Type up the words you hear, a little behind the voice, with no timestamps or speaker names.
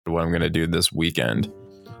what I'm going to do this weekend.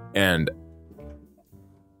 And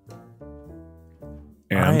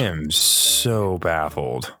I am so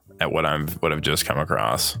baffled at what I've just come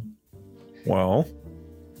across. Well,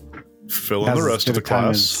 fill in the rest of the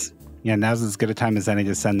class. Now's as good a time as any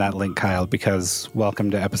to send that link, Kyle, because welcome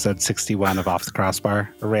to episode 61 of Off the Crossbar,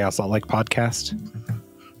 a Real Salt Lake podcast.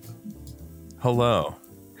 Hello.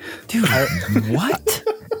 Dude, what?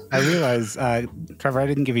 I realize, Trevor, I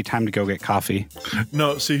didn't give you time to go get coffee.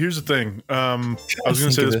 No, see, here's the thing. I was going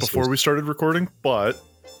to say this before we started recording, but...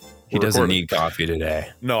 He doesn't need coffee today.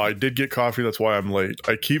 No, I did get coffee. That's why I'm late.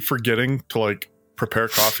 I keep forgetting to, prepare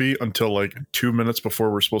coffee until, 2 minutes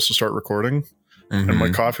before we're supposed to start recording. Mm-hmm. And my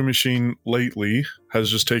coffee machine lately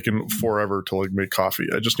has just taken forever to make coffee.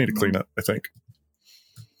 I just need to clean it, I think.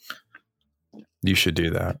 You should do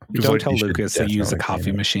that. Don't tell Lucas to use a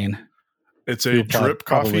coffee machine. It's a drip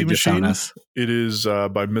coffee machine. It is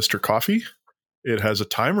by Mr. Coffee. It has a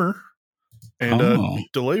timer and a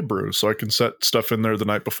delay brew, so I can set stuff in there the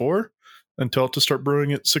night before and tell it to start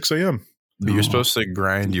brewing at 6 a.m. But you're supposed to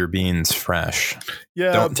grind your beans fresh.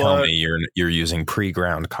 Yeah, don't tell me you're using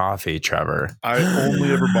pre-ground coffee, Trevor. I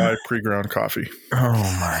only ever buy pre-ground coffee. Oh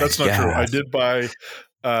my! That's not true. I did buy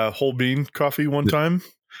whole bean coffee one time.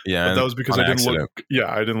 Yeah, but that was because I didn't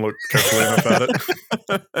look carefully enough at it.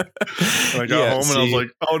 And I got home and I was like,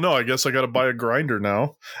 "Oh no, I guess I got to buy a grinder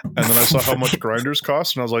now." And then I saw how much grinders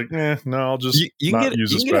cost, and I was like, "No, I'll just you can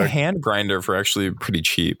get a hand grinder for actually pretty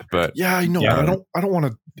cheap." But yeah, I know. Yeah. But I don't want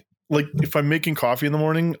to. If I'm making coffee in the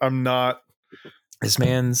morning, I'm not. This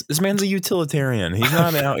man's a utilitarian. He's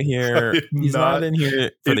not out here. He's not in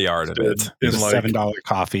here for the art of it. It's $7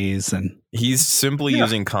 coffees, and he's simply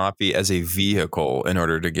using coffee as a vehicle in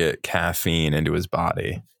order to get caffeine into his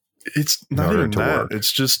body. It's not even that. Work.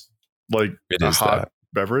 It's just a hot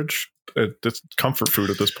beverage. It's comfort food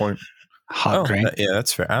at this point. Hot drink. Yeah,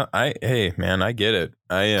 that's fair. Hey man, I get it.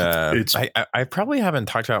 I probably haven't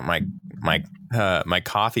talked about my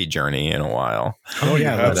coffee journey in a while. Oh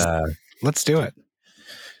yeah, let's do it.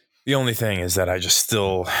 The only thing is that I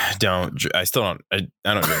don't drink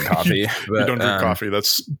coffee. But, you don't drink coffee.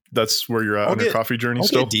 That's where you're at on your coffee journey. I'll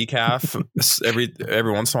get decaf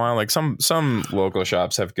every once in a while. Some local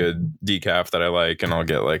shops have good decaf that I like, and I'll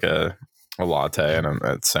get a latte, and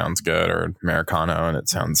it sounds good, or Americano, and it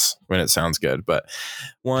sounds good. But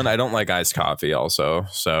I don't like iced coffee also,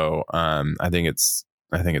 so I think it's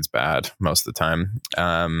bad most of the time.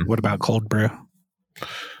 What about cold brew?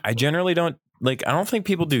 I generally don't. I don't think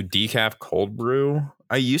people do decaf cold brew.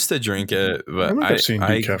 I used to drink it, but I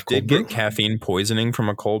did get caffeine poisoning from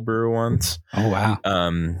a cold brew once. Oh, wow.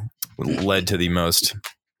 Led to the most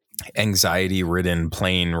anxiety-ridden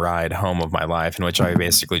plane ride home of my life, in which I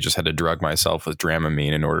basically just had to drug myself with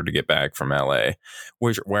Dramamine in order to get back from LA,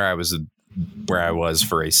 where I was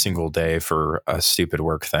for a single day for a stupid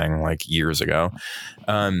work thing years ago.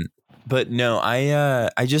 But no,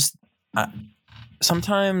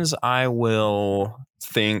 sometimes I will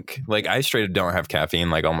think I straight up don't have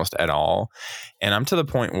caffeine almost at all, and I'm to the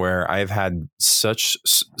point where I've had so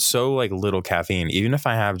little caffeine. Even if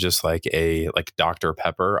I have just a Dr.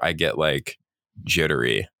 Pepper, I get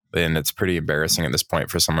jittery, and it's pretty embarrassing at this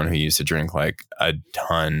point for someone who used to drink a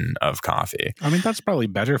ton of coffee. I mean, that's probably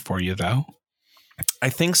better for you though. I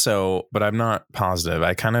think so, but I'm not positive.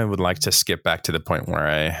 I kind of would like to skip back to the point where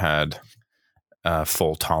I had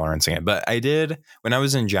full tolerance again. But I did when I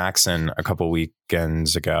was in Jackson a couple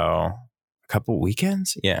weekends ago.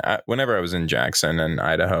 Yeah. Whenever I was in Jackson and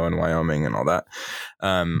Idaho and Wyoming and all that,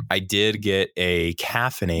 I did get a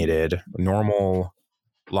caffeinated normal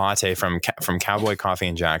latte from Cowboy Coffee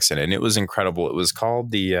in Jackson, and it was incredible. It was called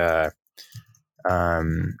the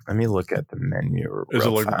let me look at the menu. Is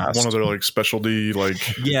it fast. One of their specialty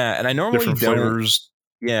yeah, and I normally different flavors.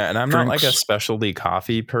 Yeah, and I'm drinks. Not a specialty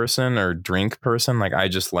coffee person or drink person. I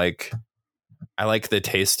just I like the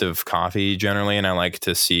taste of coffee generally, and I like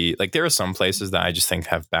to see there are some places that I just think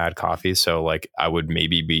have bad coffee, so I would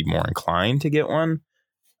maybe be more inclined to get one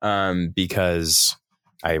because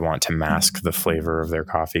I want to mask the flavor of their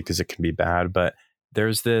coffee because it can be bad. But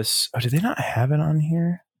there's this. Oh, do they not have it on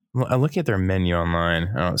here? Well, I look at their menu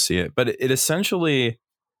online. I don't see it, but it essentially.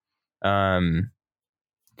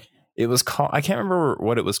 It was called. I can't remember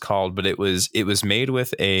what it was called, but it was made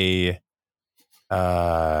with a.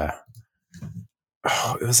 It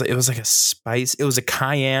was a spice. It was a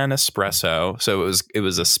cayenne espresso. So it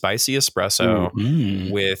was a spicy espresso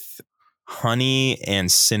with honey and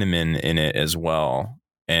cinnamon in it as well,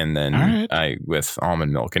 and then with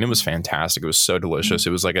almond milk, and it was fantastic. It was so delicious.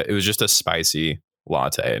 It was just a spicy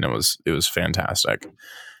latte, and it was fantastic.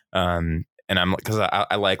 And and I'm because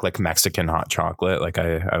I like Mexican hot chocolate. Like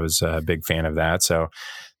I was a big fan of that. So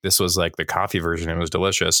this was like the coffee version. It was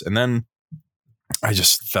delicious. And then I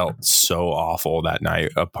just felt so awful that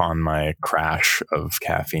night upon my crash of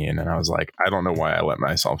caffeine. And I was like, I don't know why I let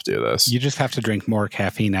myself do this. You just have to drink more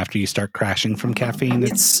caffeine after you start crashing from caffeine.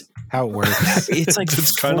 It's how it works. It's like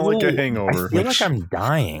It's kind of like a hangover. I feel like I'm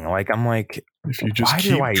dying. Like I'm like, If you just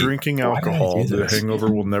keep drinking alcohol, the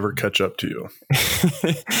hangover will never catch up to you.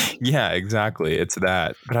 Yeah, exactly. It's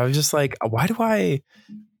that. But I was just like, why do I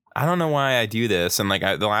don't know why I do this. And like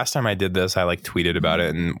the last time I did this, I like tweeted about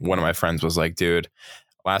it. And one of my friends was like, dude,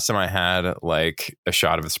 last time I had like a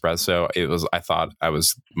shot of espresso, I thought I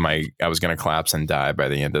was going to collapse and die by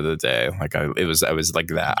the end of the day. Like I was like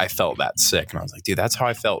that. I felt that sick. And I was like, dude, that's how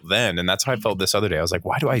I felt then. And that's how I felt this other day. I was like,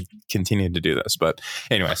 why do I continue to do this? But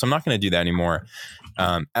anyway, so I'm not going to do that anymore.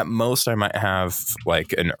 At most I might have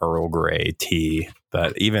like an Earl Grey tea,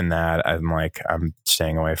 but even that I'm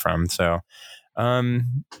staying away from. So,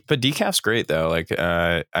 but decaf's great though. Like,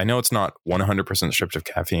 I know it's not 100% stripped of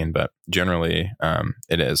caffeine, but generally,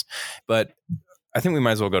 it is. But I think we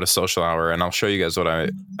might as well go to social hour, and I'll show you guys what I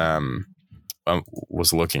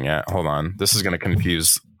was looking at. Hold on, this is going to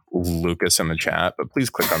confuse Lucas in the chat, but please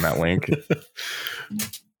click on that link.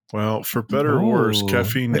 Well, for better or worse,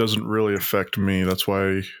 caffeine doesn't really affect me. That's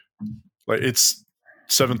why, like, it's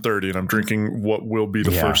 7:30 and I'm drinking what will be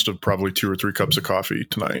the first of probably 2 or 3 cups of coffee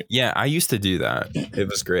tonight. Yeah, I used to do that. It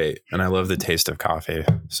was great, and I love the taste of coffee.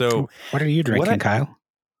 So, what are you drinking, Kyle?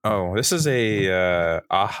 Oh, this is a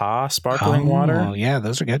AHA sparkling water. Oh, yeah,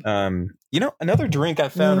 those are good. Another drink I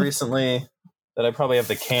found recently that I probably have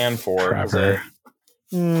the can for. Is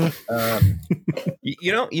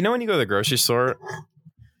you know when you go to the grocery store.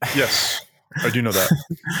 Yes, I do know that.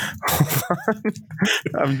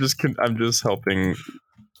 I'm just helping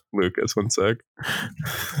Lucas. 1 sec.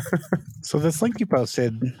 So this link you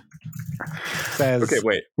posted says, "Okay,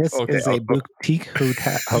 wait. This is a boutique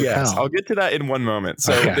hotel." Yes, I'll get to that in 1 moment.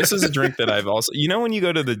 So this is a drink that I've also. You know when you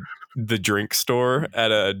go to the drink store at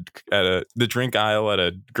the drink aisle at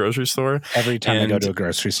a grocery store. Every time I go to a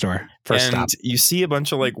grocery store, first stop, you see a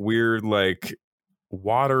bunch of like weird like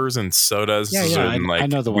waters and sodas. Yeah, and, like, I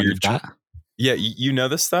know the one you've got. Yeah, you know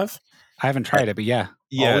this stuff? I haven't tried it, but yeah.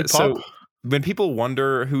 Yeah, so when people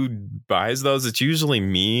wonder who buys those, it's usually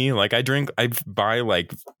me. Like I buy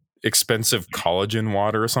like expensive collagen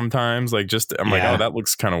water sometimes. Like I'm like, oh, that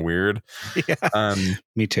looks kind of weird. Yeah.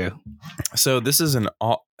 Me too. So this is an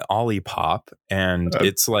Olipop, and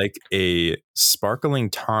it's like a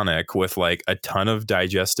sparkling tonic with like a ton of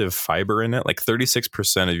digestive fiber in it. Like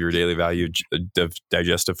 36% of your daily value of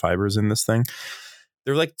digestive fibers in this thing.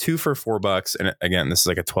 They're like 2 for $4. And again, this is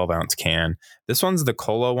like a 12-ounce can. This one's the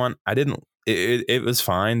cola one. It was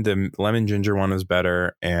fine. The lemon ginger one was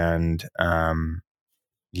better. And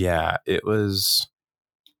it was,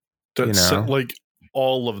 like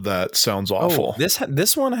all of that sounds awful.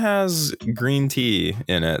 This one has green tea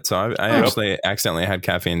in it. So I actually accidentally had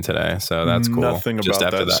caffeine today. So that's cool. Nothing about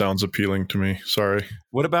that sounds appealing to me. Sorry.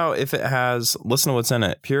 What about if it has, listen to what's in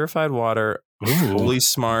it. Purified water, Holy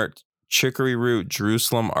Smart, chicory root,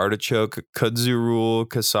 Jerusalem artichoke, kudzu root,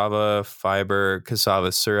 cassava fiber,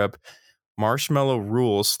 cassava syrup, marshmallow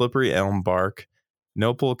roll, slippery elm bark,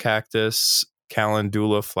 nopal cactus,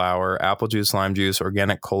 calendula flower, apple juice, lime juice,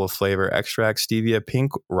 organic cola flavor, extract, stevia,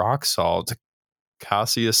 pink rock salt,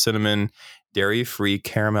 cassia cinnamon, dairy-free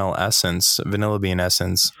caramel essence, vanilla bean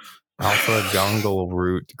essence, alpha gongal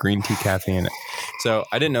root, green tea, caffeine. So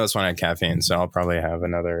I didn't know this one had caffeine, so I'll probably have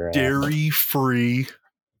another dairy-free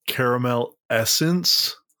caramel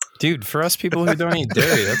essence. Dude, for us people who don't eat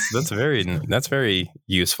dairy, that's very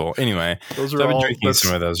useful. Anyway, those are I've been drinking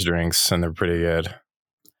some of those drinks, and they're pretty good.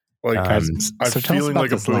 Like I'm feeling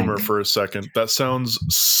like a boomer for a second. That sounds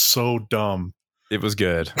so dumb. It was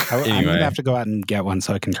good. Anyway. I'm gonna have to go out and get one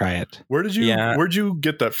so I can try it. Where'd you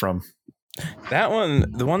get that from? That one,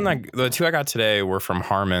 the 2 I got today were from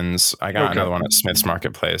Harmon's. I got another one at Smith's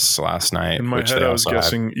Marketplace last night. In my head, I was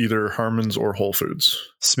guessing either Harmon's or Whole Foods.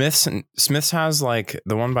 Smith's has like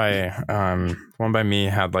the one by me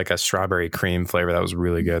had like a strawberry cream flavor that was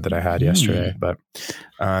really good that I had yesterday. But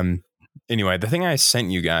anyway, the thing I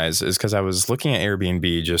sent you guys is because I was looking at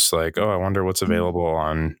Airbnb, just like, I wonder what's available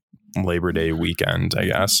on Labor Day weekend, I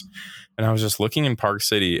guess. And I was just looking in Park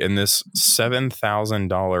City, and this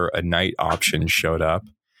 $7,000 a night option showed up,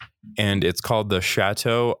 and it's called the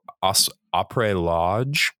Chateau Après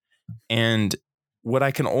Lodge. And what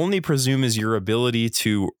I can only presume is your ability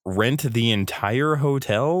to rent the entire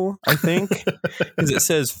hotel, I think, because it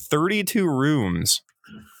says 32 rooms.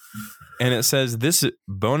 And it says this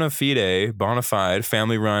bona fide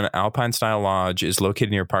family-run Alpine-style lodge is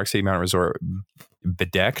located near Park City Mountain Resort,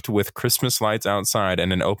 bedecked with Christmas lights outside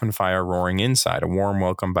and an open fire roaring inside. A warm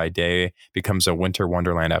welcome by day becomes a winter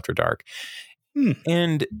wonderland after dark.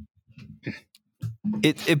 And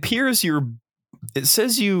it appears it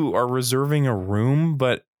says you are reserving a room,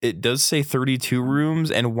 but it does say 32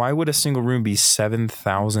 rooms. And why would a single room be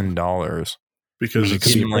 $7,000? Because it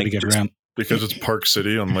could be a pretty good room. Because it's Park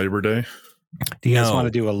City on Labor Day. Do you guys want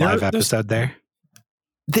to do a live episode there?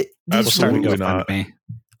 Absolutely not.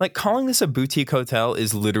 Like, calling this a boutique hotel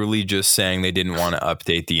is literally just saying they didn't want to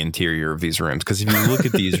update the interior of these rooms. Because if you look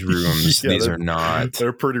at these rooms, these are not.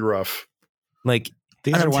 They're pretty rough. Like,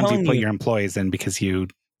 these are ones you put your employees in because you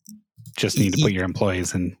just need to put your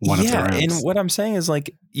employees in one of the rooms. And what I'm saying is,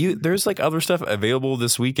 like, there's like other stuff available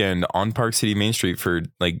this weekend on Park City Main Street for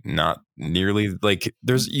like not nearly like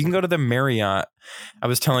you can go to the Marriott. I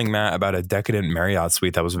was telling Matt about a decadent Marriott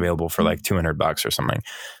suite that was available for like $200 or something.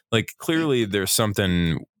 Like, clearly there's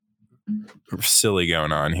something silly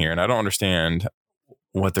going on here, and I don't understand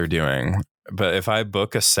what they're doing. But if I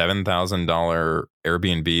book a $7,000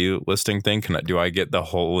 Airbnb listing thing, do I get the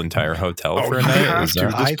whole entire hotel for a night?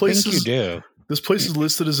 I think you do. This place is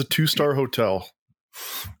listed as a 2-star hotel.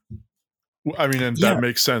 I mean, and that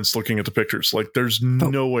makes sense looking at the pictures. Like, there's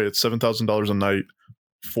no way it's $7,000 a night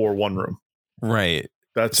for one room. Right.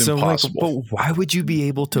 That's impossible. But why would you be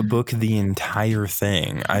able to book the entire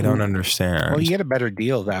thing? I don't understand. Well, you get a better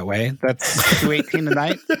deal that way. That's $218 a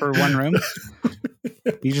night for one room.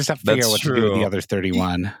 You just have to figure out what to do with the other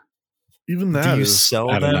 31. Even that. Do you sell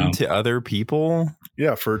them to other people?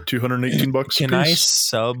 Yeah, for $218 Can I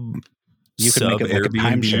sub? You could make it like a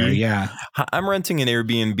timeshare. Yeah, I'm renting an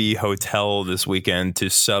Airbnb hotel this weekend to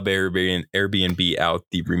sub Airbnb out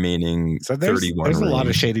the remaining 31. There's a lot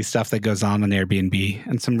of shady stuff that goes on Airbnb,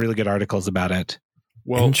 and some really good articles about it.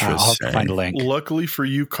 Well, interesting. I'll have to find a link. Luckily for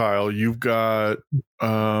you, Kyle, you've got.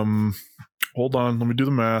 Hold on, let me do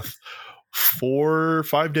the math. 4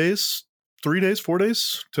 5 days, 3 days, 4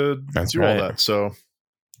 days to do all that. So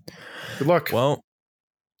good luck. Well,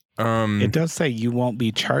 it does say you won't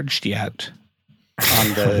be charged yet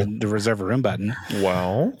on the reserve a room button.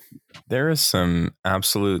 Well, there is some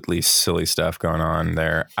absolutely silly stuff going on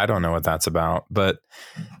there. I don't know what that's about, but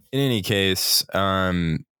in any case,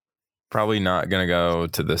 probably not going to go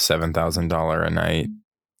to the $7,000 a night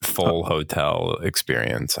full hotel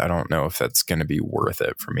experience. I don't know if that's going to be worth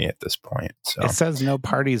it for me at this point. So it says no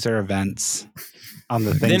parties or events on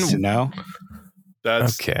the things to know.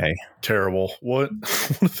 That's okay. Terrible. What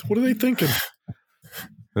are they thinking?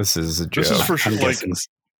 This is a joke. This is for sure.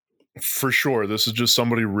 For sure, this is just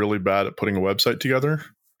somebody really bad at putting a website together.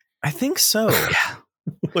 I think so. Yeah.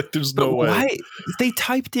 Like, there's no way. Why they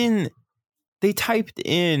typed in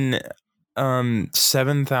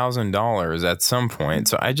 $7,000 at some point.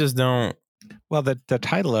 So I just don't. Well, the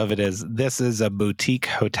title of it is "This is a boutique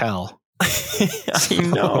hotel."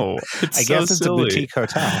 I know. I guess it's a boutique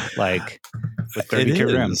hotel, like with 32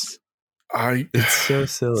 rooms. It's so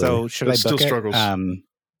silly. So should I book still it? Struggles.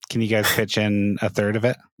 Can you guys pitch in a third of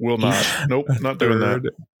it? Will not. Nope, not doing that.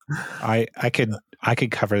 I could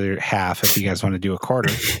cover half if you guys want to do a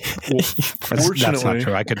quarter. Well, that's not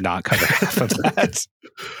true. I could not cover half of that.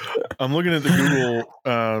 I'm looking at the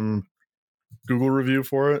Google review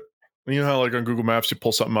for it. You know how like on Google Maps you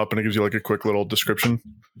pull something up and it gives you like a quick little description?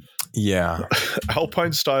 Yeah.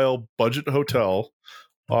 Alpine style budget hotel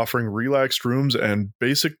offering relaxed rooms and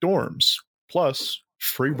basic dorms plus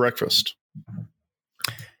free breakfast.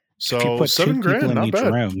 So if you put $7,000, in not each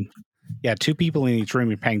bad. room. Yeah, 2 people in each room,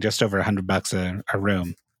 you're paying just over $100 a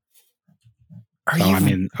room.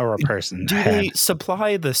 Or a person. Do they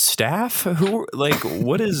supply the staff?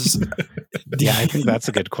 What is? Yeah, I think that's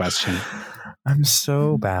a good question. I'm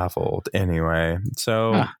so baffled. Anyway,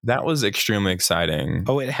 so that was extremely exciting.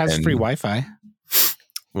 Oh, it has free Wi-Fi.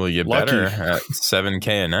 Well, you better at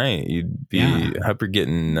 $7,000 a night. You'd be hope you're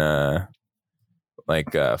getting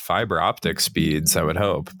fiber optic speeds. I would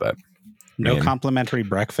hope, but no complimentary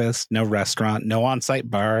breakfast, no restaurant, no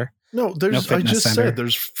on-site bar. No, I just said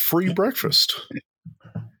there's free breakfast.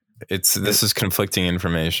 This is conflicting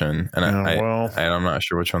information, and I'm not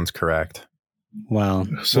sure which one's correct. Well,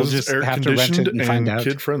 so we'll just have to rent it and find out.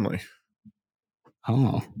 Kid friendly.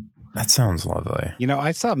 Oh, that sounds lovely. You know,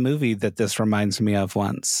 I saw a movie that this reminds me of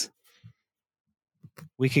once.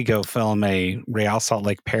 We could go film a Real Salt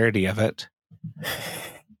Lake parody of it.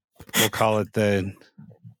 We'll call it the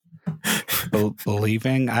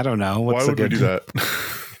Believing. I don't know. Why would we do that?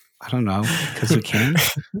 I don't know, because we can.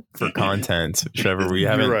 For content, Trevor. We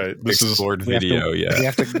You're haven't right. This is explored We have to- video yet. We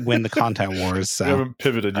have to win the content wars. So. we haven't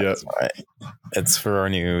pivoted yet. That's right. It's for our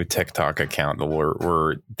new TikTok account that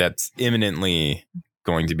we're that's imminently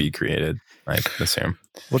going to be created, I assume.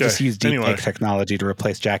 We'll just Okay, use deepfake anyway. technology to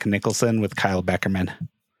replace Jack Nicholson with Kyle Beckerman.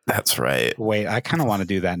 That's right. Wait, I kind of want to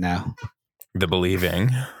do that now. The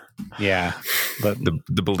believing. Yeah, but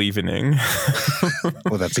The believing.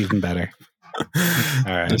 well, that's even better. All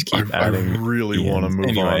right. Just keep I adding. really the want to ends. move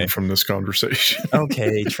Anyway. on from this conversation.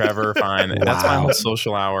 Okay, Trevor, fine. That's my Wow. whole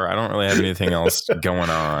social hour. I don't really have anything else going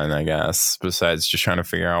on, I guess, besides just trying to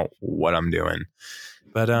figure out what I'm doing.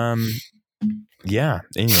 But yeah.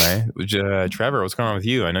 Anyway, Trevor, what's going on with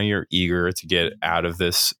you? I know you're eager to get out of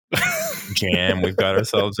this jam we've got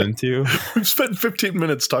ourselves into. We've spent 15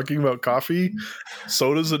 minutes talking about coffee,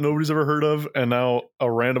 sodas that nobody's ever heard of, and now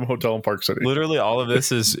a random hotel in Park City. Literally, all of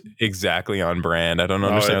this is exactly on brand. I don't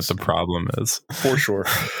understand what it's- the problem is. For sure.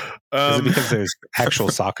 Is it because there's actual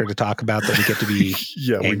soccer to talk about that we get to be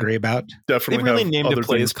yeah, we angry about? They definitely really have named other a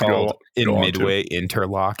place things to called in go on to. Midway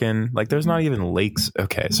Interlaken. Like, there's not even lakes.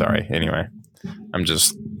 Okay, sorry. Anyway, I'm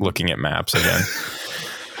just looking at maps again.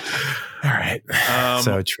 All right.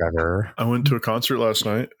 So, Trevor, I went to a concert last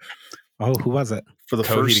night Oh, who was it? for the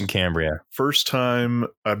Coheed and Cambria. first time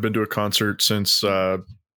I've been to a concert since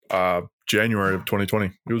January of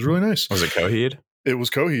 2020. It was really nice. Was it Coheed? It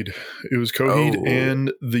was Coheed. It was Coheed Oh.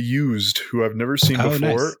 and The Used, who I've never seen Oh,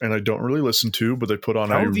 before, nice. and I don't really listen to, but they put on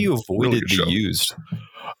How a have you avoided really good the show. used?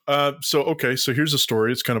 So here's a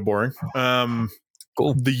story. It's kind of boring.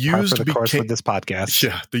 Cool. The Par Used for the course became with this podcast.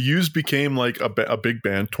 yeah, The Used became like a big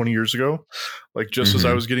band 20 years ago, like just as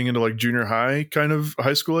I Mhm. was getting into like junior high, kind of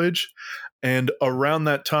high school age, and around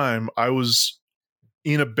that time I was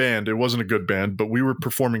in a band. It wasn't a good band, but we were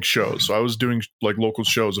performing shows. So I was doing like local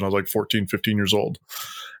shows when I was like 14, 15 years old.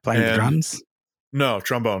 Playing the And- drums. No,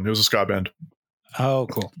 trombone. It was a ska band. Oh,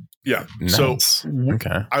 cool. Yeah. Nice. So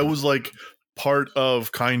Okay. I was like part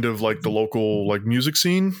of kind of like the local like music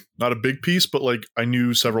scene, not a big piece, but like I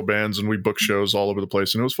knew several bands and we booked shows all over the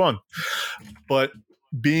place and it was fun. But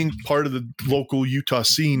being part of the local Utah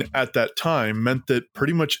scene at that time meant that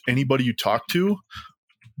pretty much anybody you talked to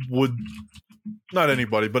would, not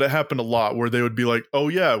anybody, but it happened a lot where they would be like, "Oh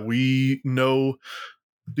yeah, we know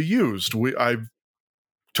The Used. I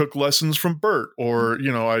took lessons from Bert," or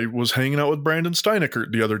I was hanging out with Brandon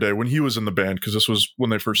Steineckert the other day when he was in the band, because this was when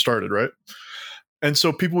they first started, right? And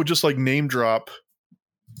so people would just like name drop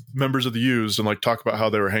members of The Used and like talk about how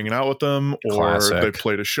they were hanging out with them, or Classic. they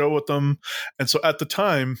played a show with them. And so at the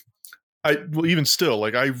time, even still,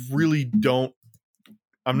 like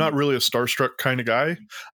I'm not really a starstruck kind of guy.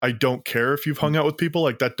 I don't care if you've hung out with people.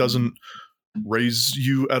 Like that doesn't raise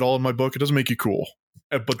you at all in my book. It doesn't make you cool.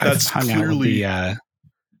 But that's I've hung out with clearly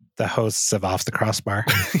the hosts of Off the Crossbar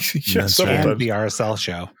yeah, That's several right. and times. the RSL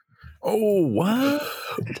show. Oh, what?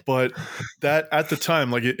 But that at the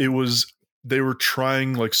time, like it was, they were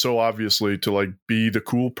trying like so obviously to like be the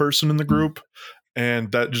cool person in the group,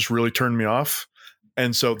 and that just really turned me off.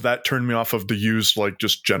 And so that turned me off of The Used, like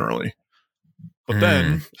just generally. But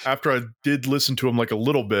then after I did listen to them like a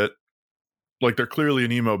little bit, like they're clearly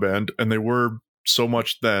an emo band, and they were so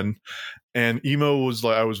much then. And emo was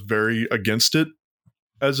like, I was very against it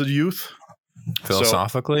as a youth.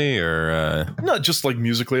 Philosophically, or Not just like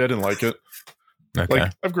musically, I didn't like it. okay.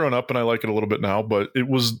 Like I've grown up and I like it a little bit now, but it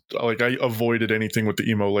was like I avoided anything with the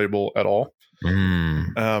emo label at all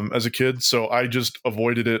as a kid. So I just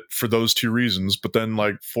avoided it for those two reasons. But then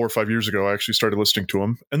like 4 or 5 years ago, I actually started listening to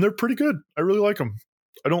them, and they're pretty good. I really like them.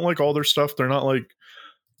 I don't like all their stuff. They're not like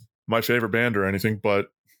my favorite band or anything, but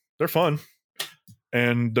they're fun.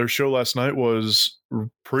 And their show last night was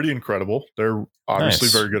pretty incredible. They're obviously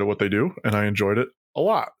Nice. very good at what they do, and I enjoyed it a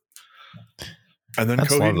lot. And then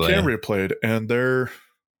That's Coheed and lovely. Cambria played, and they're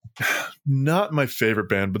not my favorite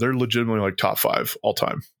band, but they're legitimately like top 5 all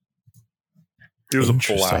time. It was a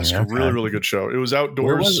Interesting, blast. okay. Really, really good show. It was Where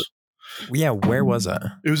outdoors. was it? Yeah, where was it?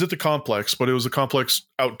 It was at the complex, but it was a complex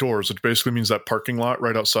outdoors, which basically means that parking lot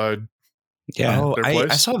right outside. Yeah. Oh, their I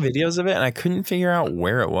place? saw videos of it and I couldn't figure out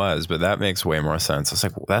where it was, but that makes way more sense. It's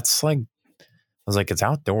like it's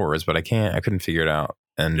outdoors, but I couldn't figure it out.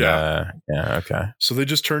 And Yeah. Okay. So they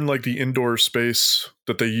just turned like the indoor space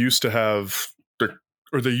that they used to have,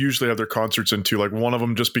 they usually have their concerts into. Like one of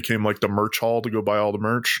them just became like the merch hall to go buy all the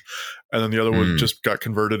merch, and then the other one just got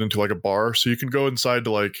converted into like a bar. So you can go inside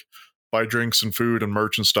to like buy drinks and food and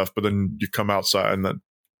merch and stuff, but then you come outside and then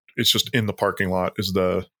it's just in the parking lot is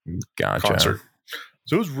the Gotcha. concert.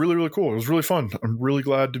 So it was really, really cool. It was really fun. I'm really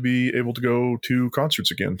glad to be able to go to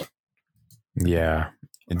concerts again. Yeah.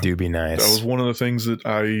 It'd do be nice. That was one of the things that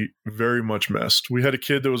I very much missed. We had a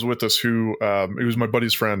kid that was with us who, it was my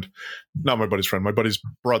buddy's friend, not my buddy's friend, my buddy's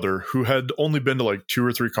brother, who had only been to like 2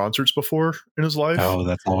 or 3 concerts before in his life. Oh,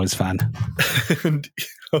 that's always fun. And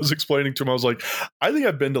I was explaining to him, I was like, I think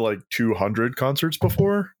I've been to like 200 concerts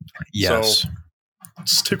before. Yes. So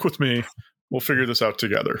stick with me. We'll figure this out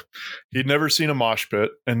together. He'd never seen a mosh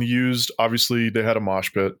pit, and obviously they had a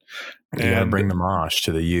mosh pit. You gotta bring the mosh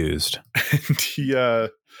to the used. And he,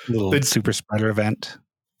 Little super spreader event.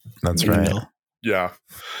 That's right. yeah.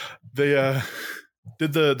 They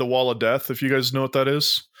did the Wall of Death, if you guys know what that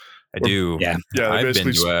is. I do. Yeah. Yeah.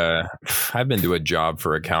 I've been to a job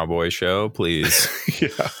for a cowboy show, please. Yeah.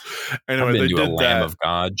 Anyway, I've been they to did a that. Lamb of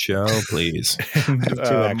God show, please. And, I have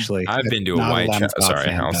two, actually. I've been to a Not white Lamb of God Sorry,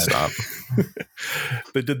 fan, I'll but- stop.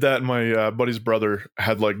 They did that, and my buddy's brother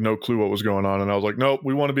had like no clue what was going on, and I was like, nope,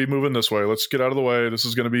 we want to be moving this way. Let's get out of the way. This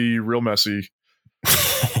is going to be real messy.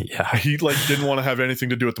 Yeah. He like didn't want to have anything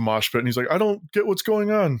to do with the mosh pit, and he's like, I don't get what's going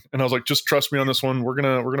on. And I was like, just trust me on this one. We're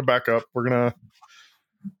gonna back up.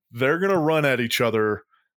 They're gonna run at each other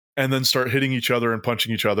and then start hitting each other and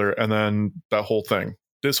punching each other, and then that whole thing.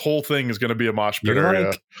 This whole thing is going to be a mosh pit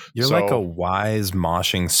area. You're So- like a wise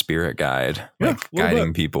moshing spirit guide, Yeah, like a little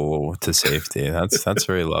guiding people to safety. That's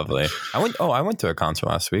very lovely. I went to a concert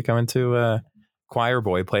last week. I went to Choir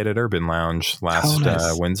Boy played at Urban Lounge last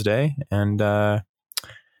nice. Wednesday, and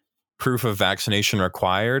proof of vaccination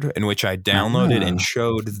required, in which I downloaded and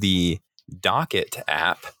showed the Docket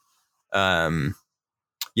app.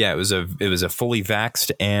 Yeah, it was a fully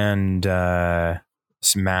vaxxed and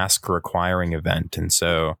mask requiring event, and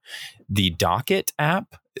so the Docket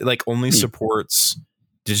app like only supports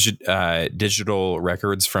digital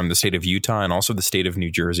records from the state of Utah and also the state of New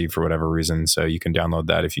Jersey for whatever reason. So you can download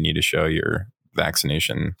that if you need to show your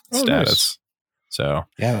vaccination status. Nice. So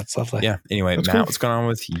Yeah, that's lovely. yeah. Anyway, That's Matt, cool. what's going on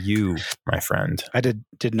with you, my friend? I did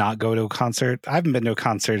not go to a concert. I haven't been to a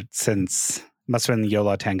concert since must have been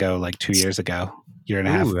Yola Tango like 2 years ago, year and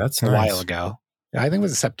a half, Ooh, that's a nice. while ago. I think it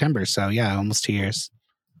was September. So yeah, almost 2 years.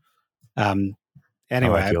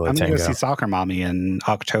 Anyway, like Yola I'm going to go Tango. see Soccer Mommy in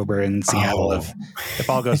October in Seattle Oh. if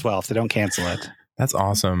all goes well, if they don't cancel it. That's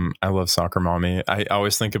awesome. I love Soccer Mommy. I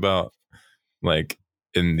always think about like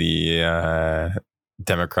in the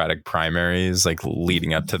Democratic primaries, like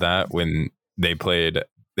leading up to that, when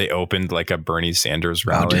they opened like a Bernie Sanders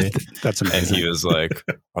rally. That's And amazing. he was like,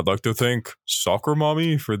 I'd like to thank Soccer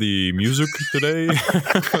Mommy for the music today.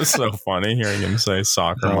 It was so funny hearing him say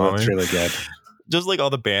Soccer Oh, Mommy. that's really good. Just like all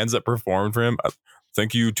the bands that performed for him.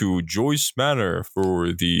 Thank you to Joyce Manor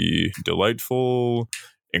for the delightful,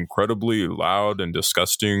 incredibly loud and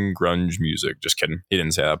disgusting grunge music. Just kidding. He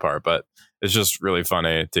didn't say that part, but it's just really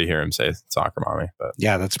funny to hear him say Soccer Mommy. But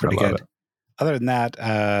Yeah, that's pretty love good. Other than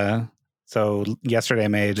that, so yesterday I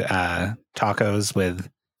made tacos with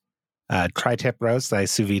tri-tip roast that I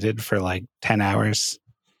sous vide'd for like 10 hours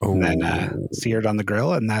and then seared on the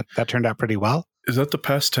grill, and that turned out pretty well. Is that the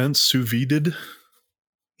past tense? Sous vide?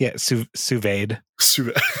 Yeah, sous vide.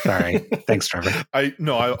 Sorry. Thanks, Trevor. I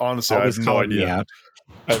honestly, Always I have no calling me idea. out.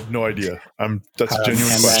 I have no idea. That's a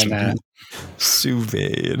genuine and question. then, sous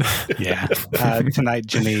vide. yeah. Tonight,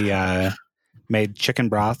 Jimmy made chicken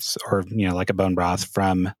broths, or like a bone broth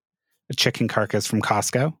from a chicken carcass from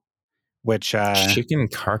Costco, which Chicken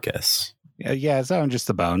carcass. yeah, so just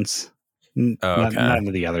the bones. Okay. None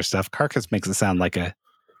of the other stuff. Carcass makes it sound like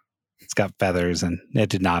it's got feathers, and it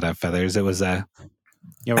did not have feathers. It was a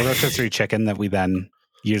rotisserie chicken that we then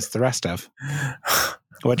used the rest of,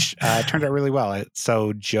 which turned out really well. It's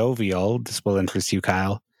so jovial. This will interest you,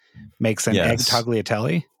 Kyle. Makes an egg Yes.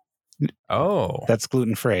 tagliatelle Oh, that's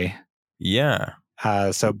gluten free. yeah.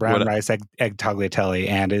 So brown rice egg tagliatelle,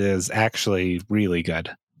 and it is actually really good.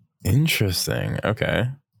 Interesting. Okay.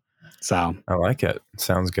 So, I like it.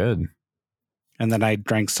 Sounds good. and then I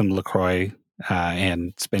drank some LaCroix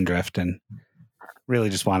and Spindrift, and really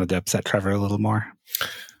just wanted to upset Trevor a little more.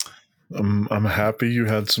 I'm happy you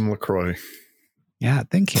had some LaCroix. Yeah,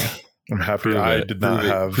 thank you. I'm happy Prove I it. did not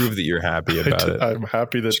have. Prove that you're happy about it. I'm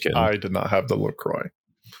happy that Just kidding. I did not have the LaCroix.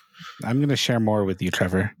 I'm going to share more with you,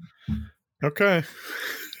 Trevor. Okay.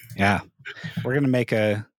 Yeah. We're going to make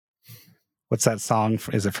what's that song?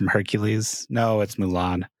 Is it from Hercules? No, it's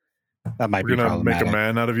Mulan. That might We're be going to make problematic. a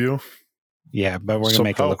man out of you. Yeah, but we're going to So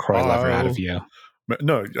make a LaCroix lover out of you.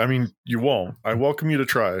 No, I mean, you won't. I welcome you to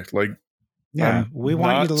try. Like, Yeah, I'm we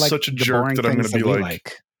want you to not like such a the jerk boring that I'm things gonna that be we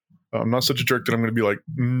like- I'm not such a jerk that I'm going to be like,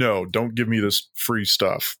 no, don't give me this free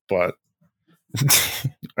stuff. But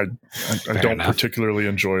I don't enough. particularly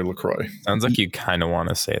enjoy LaCroix. Sounds like you kind of want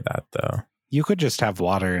to say that, though. You could just have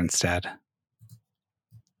water instead.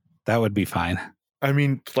 That would be fine. I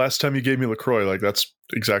mean, last time you gave me LaCroix, like that's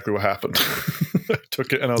exactly what happened. I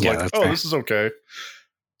took it and I was like, oh, this is okay.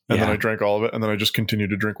 And then I drank all of it, and then I just continued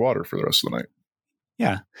to drink water for the rest of the night.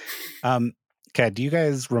 Yeah. Okay, do you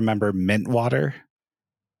guys remember mint water?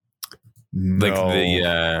 Like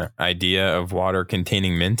the idea of water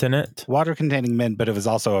containing mint in it? Water containing mint, but it was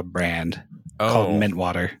also a brand called Mint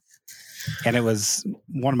Water. And it was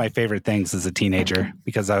one of my favorite things as a teenager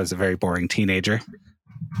because I was a very boring teenager.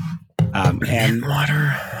 And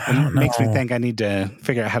water, it makes me think I need to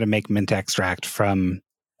figure out how to make mint extract from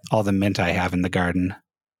all the mint I have in the garden.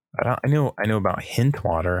 I know about hint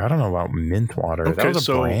water. I don't know about mint water. Okay, that was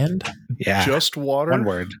a brand? Yeah. Just Water? One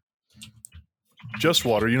word. Just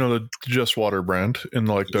Water, you know the Just Water brand in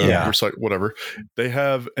like the whatever. They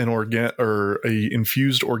have an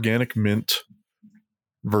infused organic mint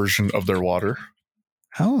version of their water.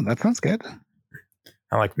 Oh, that sounds good.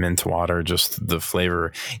 I like mint water, just the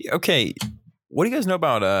flavor. Okay, what do you guys know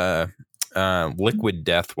about liquid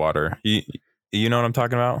death water? You know what I'm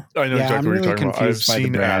talking about? I know exactly what you're talking about. I've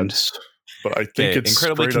seen ads, but I think it's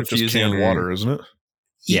incredibly straight up just canned water, isn't it?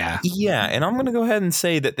 Yeah. Yeah, and I'm going to go ahead and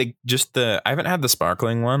say that I haven't had the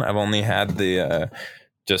sparkling one. I've only had the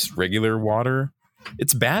just regular water.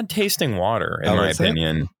 It's bad tasting water, in my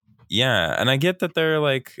opinion. Yeah, and I get that they're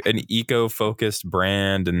like an eco-focused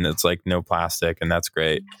brand and it's like no plastic, and that's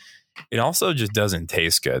great. It also just doesn't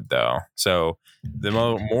taste good, though. So the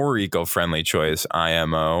more eco-friendly choice,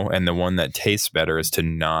 IMO, and the one that tastes better is to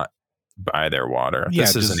not buy their water. Yeah,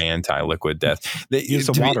 this is an anti-liquid death. Use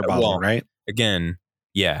a water bottle, right? Again,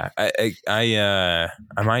 yeah, I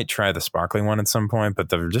might try the sparkling one at some point, but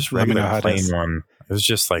the just regular plain one, it was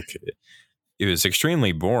just like... It was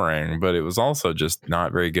extremely boring, but it was also just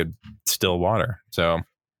not very good still water. So,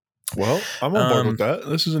 well, I'm on board with that.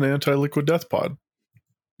 This is an anti-liquid death pod.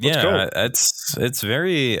 Let's go. It's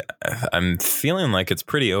very. I'm feeling like it's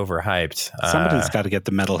pretty overhyped. Somebody's got to get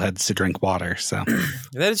the metalheads to drink water. So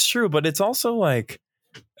that is true, but it's also like,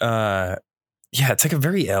 it's like a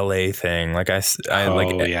very LA thing. Like or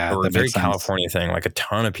a very California thing. Like a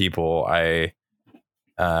ton of people I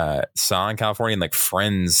saw in California, and like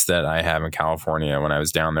friends that I have in California when I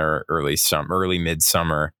was down there early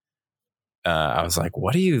midsummer. I was like,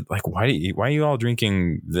 what are you like? Why are you all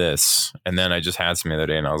drinking this? And then I just had some the other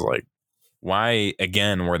day and I was like, why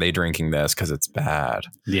again were they drinking this? Because it's bad.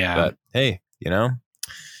 Yeah. But hey,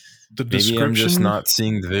 maybe I'm just not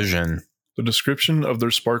seeing the vision. The description of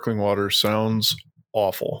their sparkling water sounds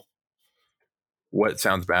awful. What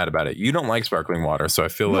sounds bad about it? You don't like sparkling water, so I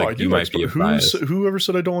feel like you might be biased. Whoever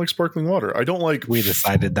said I don't like sparkling water? I don't like. We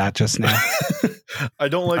decided that just now. I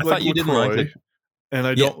don't like. I thought you didn't like it, and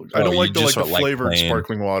I don't like the flavored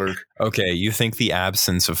sparkling water. Okay, you think the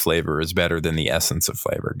absence of flavor is better than the essence of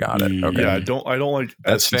flavor? Got it. Okay. Yeah, I don't like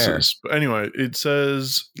That's essences. Fair. But anyway, it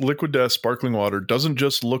says Liquid Death sparkling water doesn't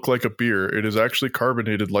just look like a beer; it is actually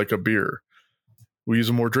carbonated like a beer. We use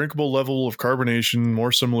a more drinkable level of carbonation,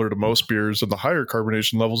 more similar to most beers, and the higher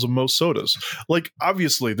carbonation levels of most sodas. Like,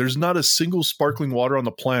 obviously, there's not a single sparkling water on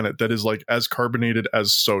the planet that is like as carbonated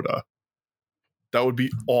as soda. That would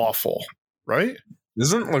be awful, right?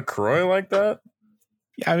 Isn't LaCroix like that?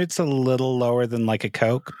 Yeah, I mean, it's a little lower than like a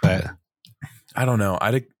Coke, but I don't know.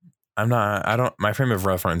 My frame of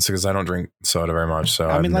reference, because I don't drink soda very much. So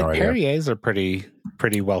I mean, like Perrier's are pretty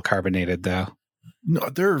well carbonated, though. No,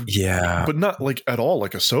 but not like at all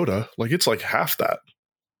like a soda. Like it's like half that.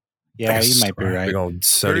 Yeah, you might be right. Big old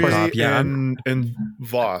soda pop. Yeah, and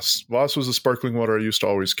Voss. Voss was a sparkling water I used to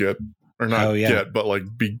always get, or not get, but like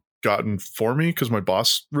be gotten for me because my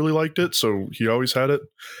boss really liked it, so he always had it.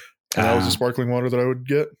 And that was a sparkling water that I would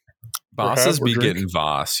get. Bosses be getting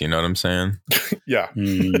Voss, you know what I'm saying? Yeah.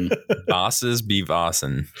 Bosses be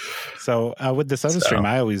Vossin'. So with the Soda Stream,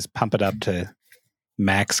 I always pump it up to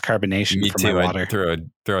max carbonation for my water. I'd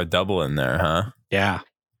throw a double in there, huh? Yeah.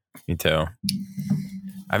 Me too.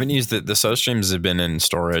 I haven't used it. The Soda Streams have been in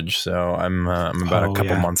storage, so I'm about a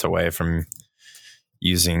couple months away from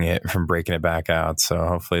using it, from breaking it back out. So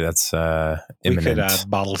hopefully that's imminent. We could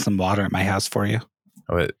bottle some water at my house for you.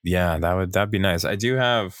 Yeah, that'd be nice. I do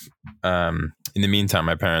have. In the meantime,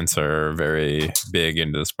 my parents are very big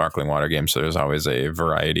into the sparkling water game, so there's always a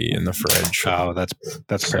variety in the fridge. Oh, that's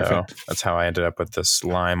perfect. So that's how I ended up with this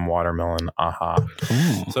lime watermelon. Aha!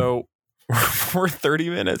 Ooh. So we're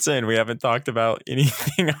 30 minutes in. We haven't talked about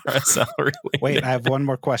anything RSL related. Wait, I have one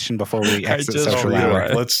more question before we exit social hour.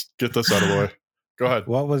 Let's get this out of the way. Go ahead.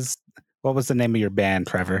 What was the name of your band,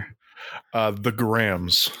 Trevor? The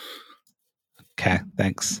Grams. Okay,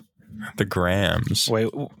 thanks. The Grams. Wait,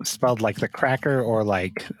 spelled like the cracker or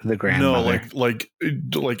like the grandmother? No, like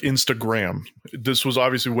Instagram. This was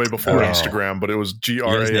obviously way before Oh. Instagram, but it was You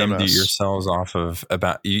guys named GRAMS. yourselves off of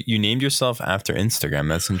you named yourself after Instagram.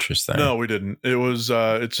 That's interesting. No, we didn't. It was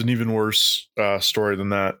it's an even worse story than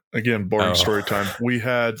that. Again, boring story time. We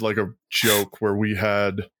had like a joke where we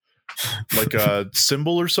had like a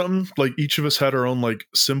symbol or something. Like each of us had our own like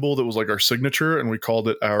symbol that was like our signature, and we called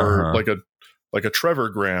it our like a Trevor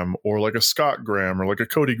Graham or like a Scott Graham or like a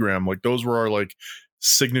Cody Graham. Like those were our like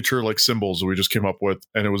signature like symbols that we just came up with,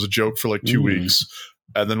 and it was a joke for like 2 weeks.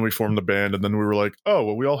 And then we formed the band, and then we were like, oh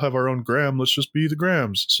well, we all have our own Graham. Let's just be the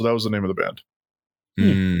Grams. So that was the name of the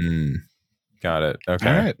band. Got it. Okay.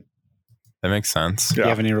 All right. That makes sense. Do you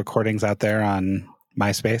have any recordings out there on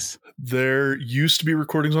MySpace? There used to be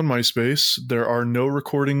recordings on MySpace. There are no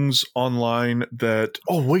recordings online that...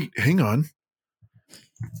 Oh, wait, hang on.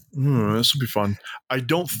 This will be fun. I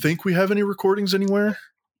don't think we have any recordings anywhere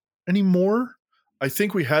anymore. I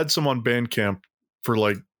think we had some on Bandcamp for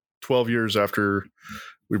like 12 years after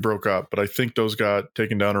we broke up, but I think those got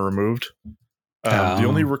taken down or removed. The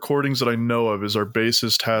only recordings that I know of is our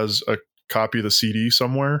bassist has a copy of the CD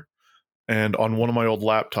somewhere, and on one of my old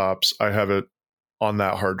laptops, I have it on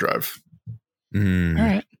that hard drive. All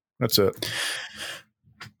right. That's it.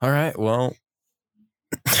 All right. Well,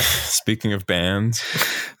 speaking of bands,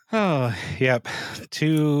 Oh, yep.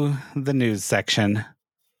 To the news section.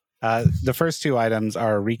 The first two items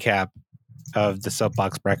are a recap of the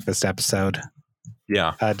Soapbox Breakfast episode.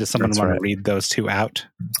 yeah. Does someone That's want right. to read those two out?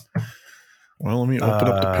 Well, let me open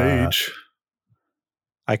up the page.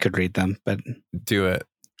 I could read them, but Do it.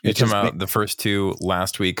 You It just talking about the first two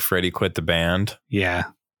last week? Freddie quit the band, yeah,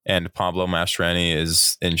 and Pablo Mastroeni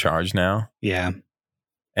is in charge now. yeah.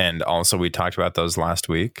 And also, we talked about those last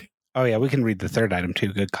week. Oh, yeah, we can read the third item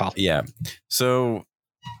too. Good call. Yeah. So,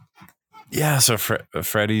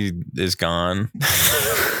 Freddie is gone.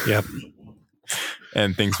 Yep.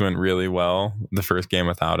 And things went really well the first game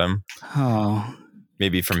without him. Oh,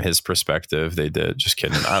 Maybe from his perspective, they did. Just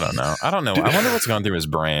kidding. I don't know. I wonder what's going through his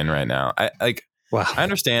brain right now. I well,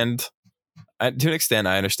 understand. To an extent,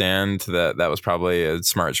 I understand that was probably a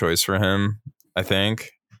smart choice for him, I think.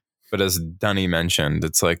 But as Dunny mentioned,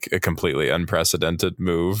 it's like a completely unprecedented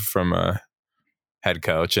move from a head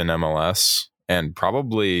coach in MLS. And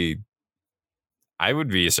probably, I would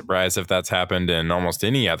be surprised if that's happened in almost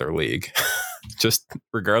any other league, just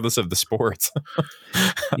regardless of the sports.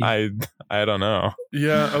 I don't know.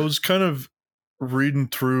 Yeah, I was kind of reading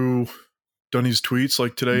through Dunny's tweets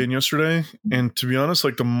like today and yesterday, and to be honest,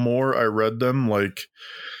 like the more I read them, like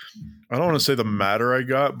I don't want to say the madder I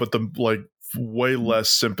got, but the like way less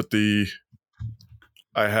sympathy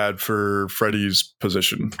I had for Freddie's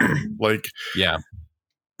position. Like Yeah.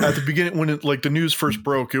 at the beginning, when it like the news first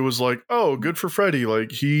broke, it was like, oh, good for Freddie.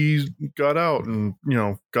 Like he got out and, you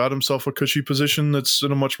know, got himself a cushy position that's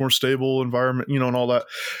in a much more stable environment, you know, and all that.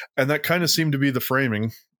 And that kind of seemed to be the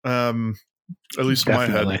framing. At least in my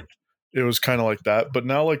head, it was kind of like that. But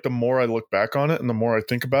now, like the more I look back on it and the more I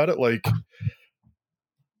think about it, like,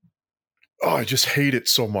 oh, I just hate it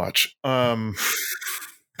so much. And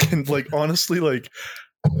like, honestly, like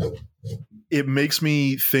it makes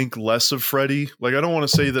me think less of Freddie. Like, I don't want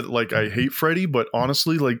to say that like I hate Freddie, but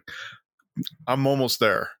honestly, like I'm almost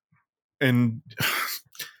there. And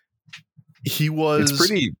he was It's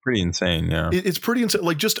pretty insane. Yeah. it's pretty insane.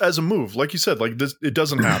 Like just as a move, like you said, like this, it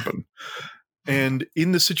doesn't happen. And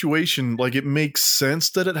in the situation, like it makes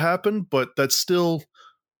sense that it happened, but that's still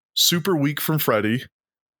super weak from Freddie.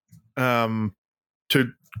 To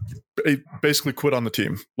basically quit on the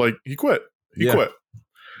team. Like he quit.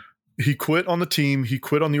 He quit on the team. He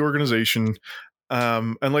quit on the organization.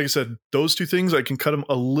 And like I said, those two things, I can cut him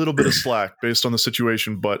a little bit of slack based on the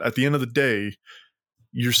situation. But at the end of the day,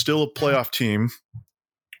 you're still a playoff team.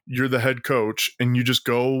 You're the head coach, and you just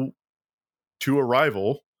go to a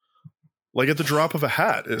rival, like at the drop of a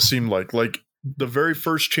hat. It seemed like the very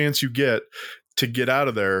first chance you get to get out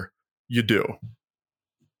of there, you do.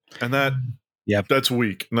 And that's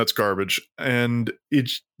weak and that's garbage. And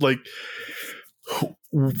it's like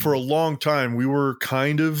for a long time, we were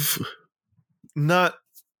kind of not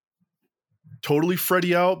totally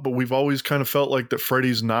Freddie out, but we've always kind of felt like that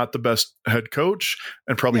Freddie's not the best head coach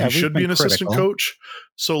and probably he should be an assistant coach.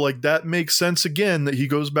 So like that makes sense again that he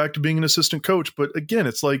goes back to being an assistant coach. But again,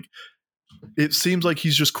 it's like, it seems like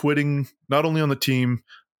he's just quitting not only on the team,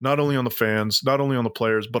 not only on the fans, not only on the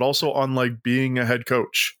players, but also on like being a head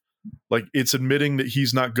coach. Like it's admitting that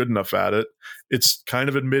he's not good enough at it. It's kind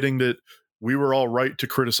of admitting that we were all right to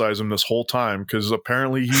criticize him this whole time because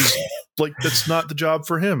apparently he's like, that's not the job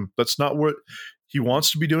for him. That's not what he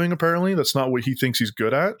wants to be doing, apparently. That's not what he thinks he's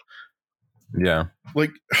good at. Yeah.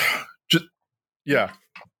 Like, just, yeah.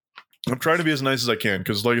 I'm trying to be as nice as I can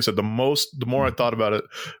because, like I said, the more I thought about it,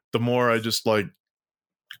 the more I just like,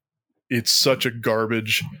 it's such a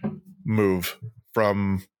garbage move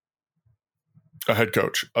from a head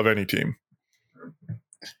coach of any team.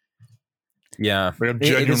 Yeah. Like, I'm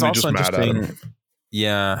genuinely just mad at him.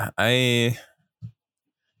 Yeah.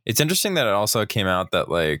 It's interesting that it also came out that,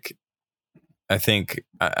 like, I think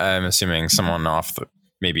I'm assuming someone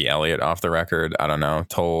maybe Elliot off the record, I don't know,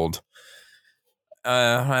 told,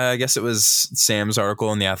 I guess it was Sam's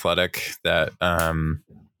article in The Athletic that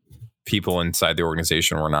people inside the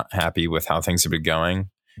organization were not happy with how things have been going,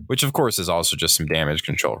 which of course is also just some damage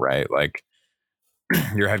control, right? Like,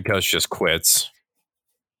 your head coach just quits.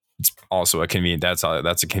 It's also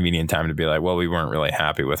that's a convenient time to be like, well, we weren't really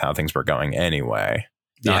happy with how things were going anyway.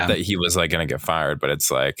 Not that he was like going to get fired, but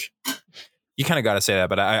it's like, you kind of got to say that.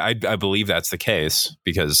 But I believe that's the case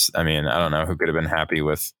because, I mean, I don't know who could have been happy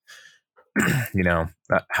with,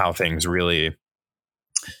 how things really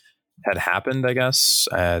had happened, I guess.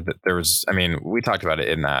 That there was, I mean, we talked about it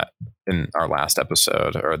in our last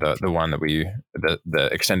episode, or the one that the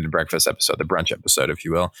extended breakfast episode, the brunch episode, if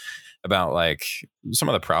you will, about like some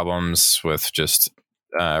of the problems with just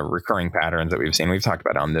recurring patterns that we've seen. We've talked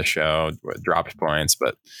about it on this show, dropped points,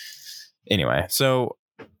 but anyway, so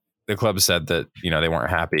the club said that, they weren't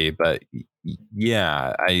happy, but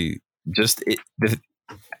yeah,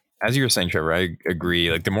 as you were saying, Trevor, I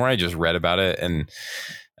agree. Like, the more I just read about it, and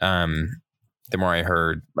the more I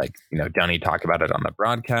heard, like, Dunny talk about it on the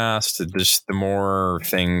broadcast, just the more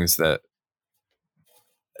things that,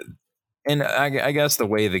 and I guess the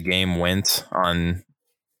way the game went on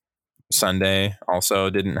Sunday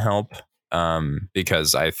also didn't help,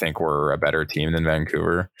 because I think we're a better team than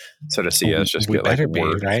Vancouver. So to see us just get like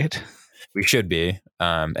worse, right? We should be,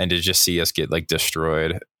 and to just see us get like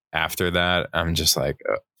destroyed after that, I'm just like,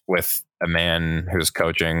 with a man who's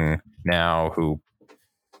coaching now who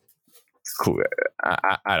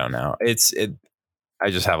I don't know. I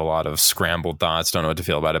just have a lot of scrambled thoughts. Don't know what to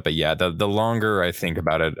feel about it. But yeah, the longer I think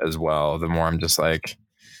about it as well, the more I'm just like,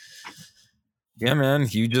 yeah, man,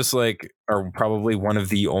 you just like are probably one of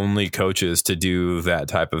the only coaches to do that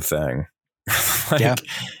type of thing. Like, yeah.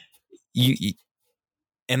 You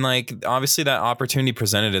and like, obviously that opportunity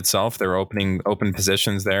presented itself. They're open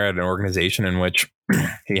positions there at an organization in which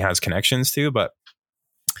he has connections to, but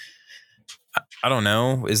I don't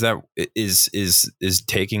know. Is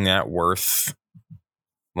taking that worth,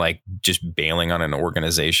 like, just bailing on an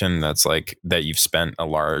organization that's like that you've spent a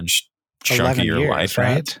large chunk of your life,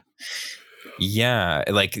 right? At? Yeah,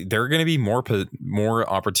 like, there are going to be more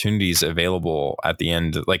opportunities available at the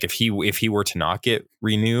end. Like, if he were to not get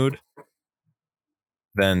renewed,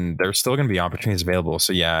 then there's still going to be opportunities available.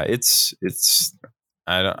 So yeah, it's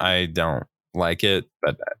I don't like it,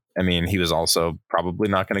 but I mean, he was also probably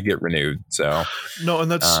not going to get renewed. So no,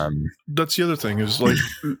 and that's the other thing is like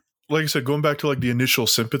I said, going back to like the initial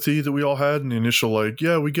sympathy that we all had and the initial like,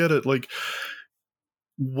 yeah, we get it. Like,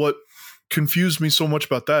 what confused me so much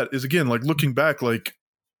about that is, again, like, looking back, like,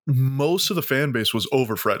 most of the fan base was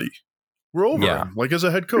over Freddie. We're over him. Like, as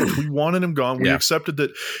a head coach, we wanted him gone. We accepted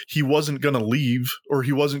that he wasn't going to leave, or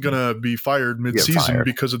he wasn't going to be fired mid-season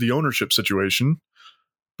because of the ownership situation.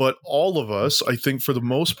 But all of us, I think, for the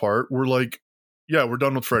most part, were like, yeah, we're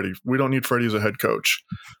done with Freddie. We don't need Freddie as a head coach.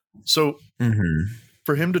 So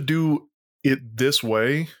for him to do it this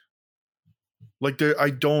way, like, I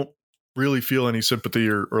don't really feel any sympathy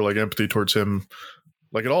or like empathy towards him,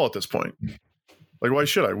 like, at all at this point. Like, why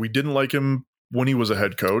should I? We didn't like him when he was a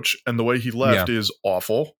head coach, and the way he left is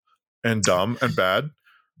awful and dumb and bad.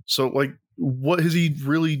 So, like, what has he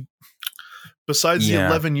really, besides the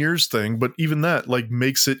 11 years thing, but even that, like,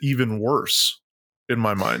 makes it even worse in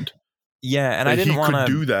my mind. Yeah, and like, I didn't want to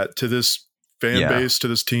do that to this fan base, to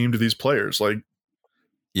this team, to these players. Like,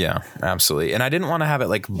 yeah, absolutely. And I didn't want to have it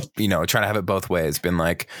like, try to have it both ways. Been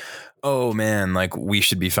like, oh man, like, we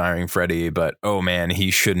should be firing Freddie, but oh man, he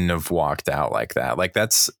shouldn't have walked out like that. Like,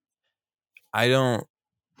 that's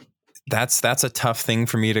a tough thing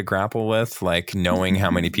for me to grapple with, like, knowing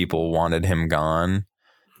how many people wanted him gone,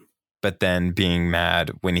 but then being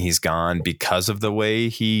mad when he's gone because of the way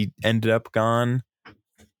he ended up gone.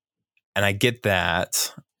 And I get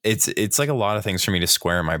that. It's like a lot of things for me to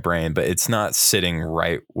square in my brain, but it's not sitting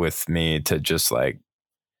right with me to just like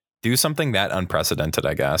do something that unprecedented,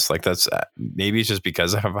 I guess. Like, that's maybe it's just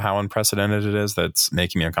because of how unprecedented it is that's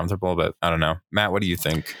making me uncomfortable, but I don't know. Matt, what do you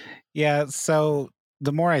think? Yeah, so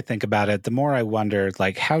the more I think about it, the more I wonder,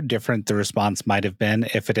 like, how different the response might have been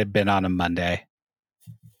if it had been on a Monday.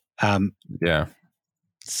 Yeah.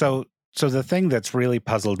 So the thing that's really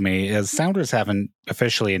puzzled me is Sounders haven't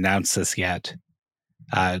officially announced this yet.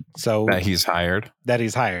 So That he's hired.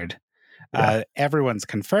 Yeah. Everyone's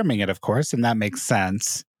confirming it, of course, and that makes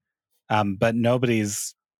sense. But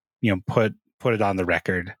nobody's, put it on the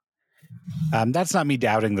record. That's not me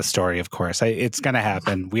doubting the story, of course. It's going to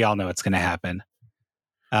happen. We all know it's going to happen.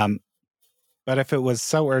 But if it was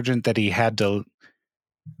so urgent that he had to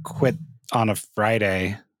quit on a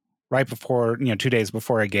Friday, right before, 2 days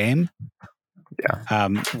before a game,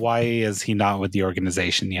 why is he not with the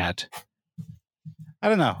organization yet? I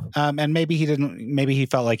don't know. And maybe he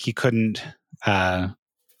felt like he couldn't,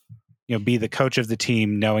 be the coach of the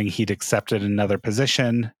team, knowing he'd accepted another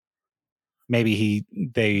position. Maybe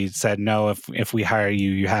they said, no, if we hire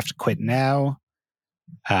you, you have to quit now.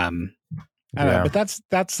 I don't know, but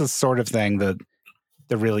that's the sort of thing that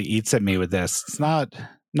really eats at me with this. It's not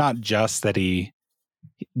just that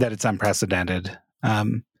it's unprecedented.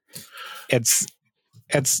 It's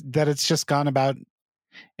that it's just gone about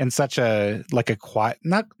in such a quiet,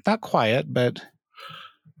 not quiet, but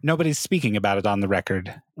nobody's speaking about it on the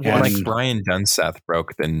record. Well, like Brian Dunseth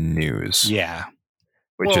broke the news. Yeah.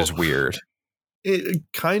 Which is weird. It's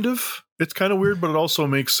kind of weird, but it also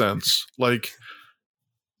makes sense. Like,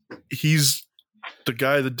 he's the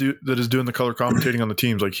guy that is doing the color commentating on the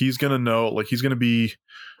teams. Like, he's going to know, like, he's going to be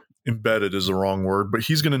embedded is the wrong word, but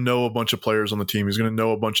he's going to know a bunch of players on the team. He's going to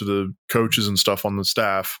know a bunch of the coaches and stuff on the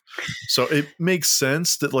staff. So it makes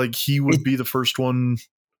sense that, like, he would be the first one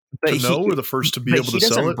to know, or the first to be able to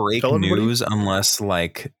sell it. Break news unless,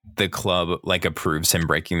 like, the club, like, approves him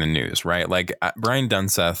breaking the news, right? Like, Brian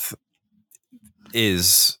Dunseth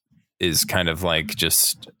is kind of like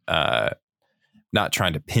just not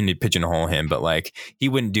trying to pigeonhole him, but like he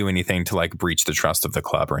wouldn't do anything to like breach the trust of the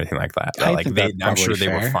club or anything like that. I'm sure they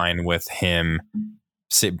were fine with him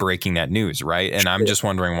breaking that news, right? And I'm just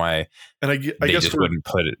wondering why I guess just wouldn't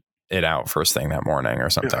put it out first thing that morning or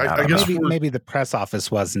something. I guess maybe the press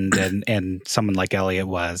office wasn't, and someone like Elliot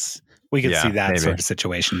was. We could see that sort of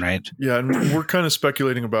situation, right? Yeah, and we're kind of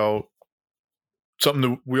speculating about something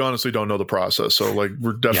that we honestly don't know the process. So, like,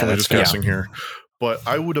 we're definitely just guessing here. But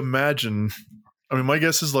I would imagine, I mean, my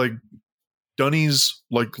guess is, like, Dunny's,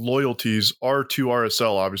 like, loyalties are to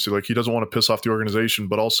RSL, obviously. Like, he doesn't want to piss off the organization,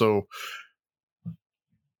 but also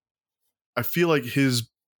I feel like his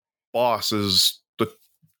boss is the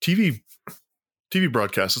TV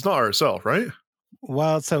broadcast. It's not RSL, right?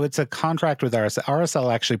 Well, so it's a contract with RSL.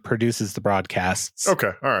 RSL actually produces the broadcasts.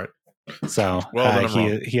 Okay, all right. So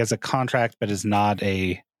he has a contract, but is not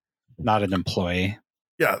an employee.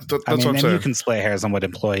 Yeah, that's what I'm saying. You can split hairs on what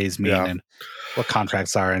employees mean and what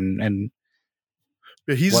contracts are and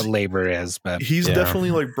what labor is. But he's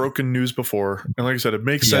definitely, like, broken news before, and like I said, it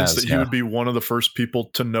makes sense that he would be one of the first people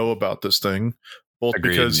to know about this thing, both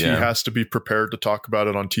because he has to be prepared to talk about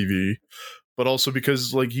it on TV, but also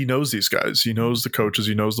because, like, he knows these guys, he knows the coaches,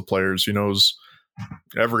 he knows the players, he knows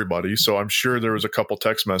everybody. So I'm sure there was a couple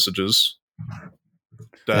text messages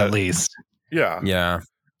at least. Yeah.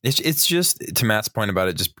 It's just, to Matt's point about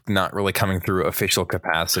it just not really coming through official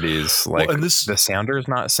capacities. Like, the Sounders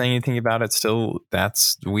not saying anything about it still,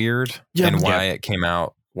 that's weird. Why it came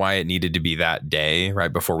out, why it needed to be that day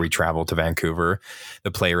right before we traveled to Vancouver.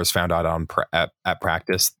 The players found out at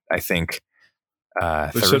practice, I think,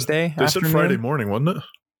 Thursday. They said Friday morning, wasn't it?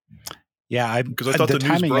 Yeah, because I thought the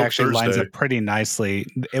timing actually lines up pretty nicely.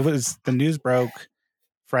 It was, the news broke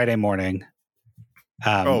Friday morning.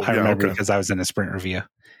 I remember because I was in a sprint review,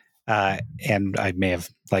 and I may have,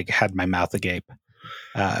 like, had my mouth agape,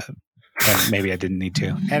 and maybe I didn't need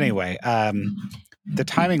to. Anyway, the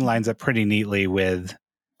timing lines up pretty neatly with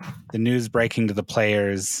the news breaking to the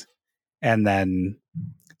players, and then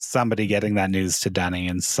somebody getting that news to Dunny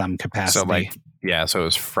in some capacity. So it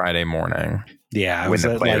was Friday morning. Yeah, when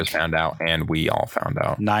the players found out and we all found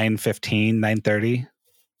out. 9:15, 9:30,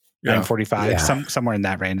 9:45, somewhere in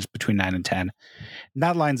that range, between 9 and 10. And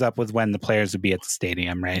that lines up with when the players would be at the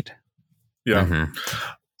stadium, right? Yeah. Mm-hmm.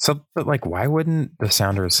 So, but, like, why wouldn't the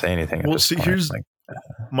Sounders say anything? Well, see, here's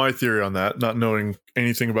my theory on that, not knowing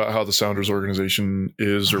anything about how the Sounders organization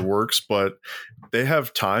is or works, but they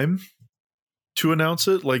have time to announce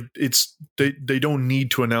it. Like, it's they don't need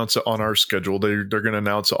to announce it on our schedule. They're going to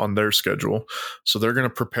announce it on their schedule, so they're going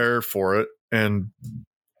to prepare for it and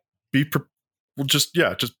just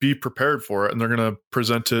be prepared for it, and they're going to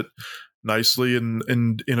present it nicely and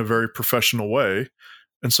in a very professional way.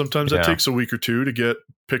 And sometimes that takes a week or two to get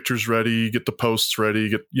pictures ready, get the posts ready,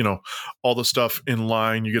 get all the stuff in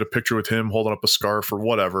line. You get a picture with him holding up a scarf or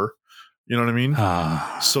whatever, You know what I mean?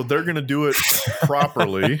 So they're going to do it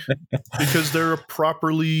properly because they're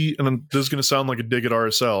properly, and this is going to sound like a dig at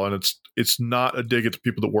RSL, and it's not a dig at the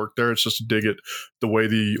people that work there. It's just a dig at the way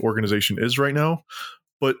the organization is right now.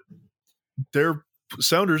 But their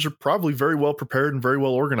Sounders are probably very well prepared and very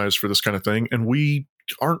well organized for this kind of thing. And we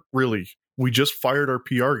aren't really. We just fired our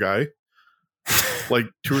PR guy like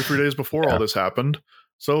 2 or 3 days before all this happened.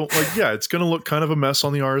 So, like, yeah, it's going to look kind of a mess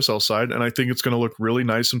on the RSL side, and I think it's going to look really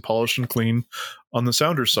nice and polished and clean on the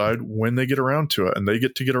Sounders side when they get around to it, and they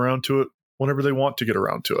get to get around to it whenever they want to get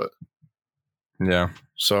around to it. Yeah.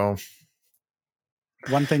 So,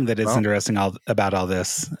 one thing that is interesting about all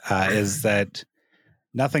this is that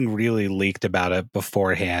nothing really leaked about it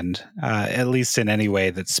beforehand, at least in any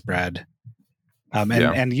way that's spread.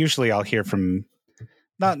 And usually I'll hear from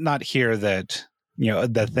not hear that,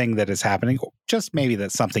 the thing that is happening, just maybe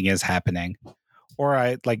that something is happening. Or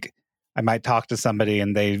I might talk to somebody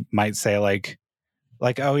and they might say like,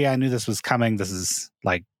 oh yeah, I knew this was coming. This is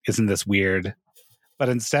like, isn't this weird? But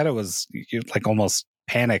instead it was like almost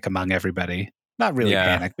panic among everybody. Not really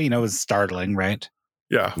panic, but it was startling, right?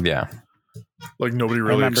 Yeah. Yeah. Like nobody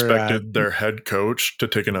really expected their head coach to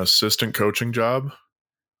take an assistant coaching job.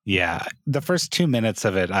 Yeah. The first 2 minutes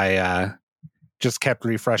of it, I just kept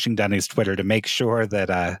refreshing Dunny's Twitter to make sure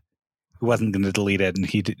that he wasn't going to delete it, and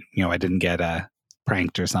he, I didn't get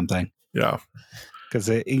pranked or something. Yeah, because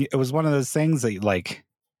it was one of those things that like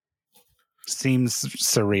seems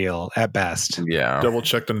surreal at best. Yeah, double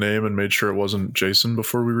checked the name and made sure it wasn't Jason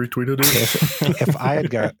before we retweeted it. If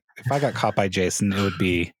I got caught by Jason, it'd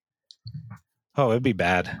be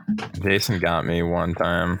bad. Jason got me one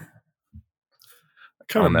time.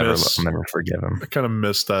 I'll never forgive him. I kind of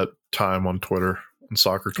missed that time on Twitter, on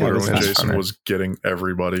soccer Twitter, when Jason was getting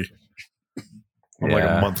everybody on like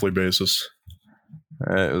a monthly basis.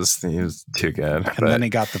 He was too good. And then he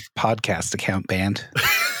got the podcast account banned.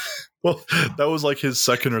 Well, that was like his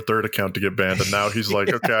second or third account to get banned, and now he's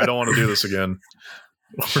like, okay, I don't want to do this again.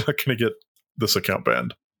 We're not going to get this account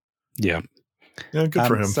banned. Yeah. Yeah, good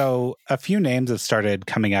for him. So a few names have started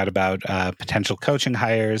coming out about potential coaching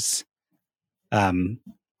hires.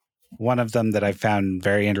 One of them that I found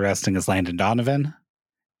very interesting is Landon Donovan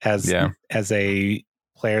as a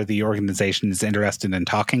player the organization is interested in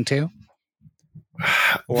talking to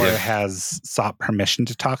or has sought permission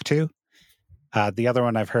to talk to. The other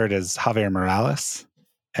one I've heard is Javier Morales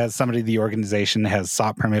as somebody the organization has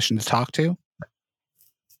sought permission to talk to.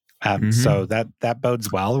 So that bodes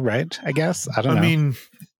well, right? I guess. I don't know. I mean,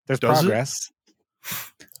 there's progress.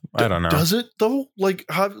 I don't know. Does it though? Like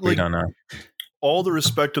we don't know. All the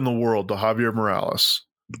respect in the world to Javier Morales,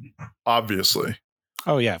 obviously.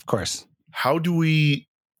 Oh yeah, of course.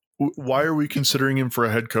 Why are we considering him for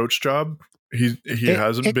a head coach job? He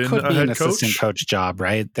hasn't been a head coach. Assistant coach job,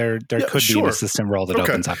 right? There could be an assistant role that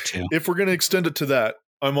opens up too. If we're going to extend it to that,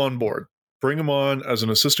 I'm on board. Bring him on as an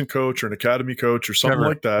assistant coach or an academy coach or something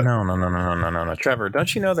like that. No. Trevor,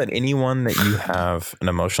 don't you know that anyone that you have an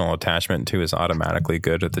emotional attachment to is automatically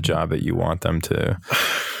good at the job that you want them to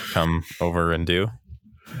come over and do?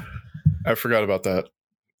 I forgot about that.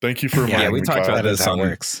 Thank you for reminding me. We talked about this on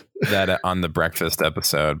that on the breakfast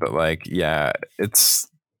episode, but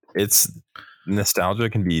it's nostalgia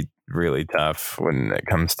can be really tough when it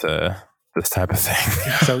comes to this type of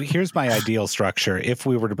thing. So here's my ideal structure. If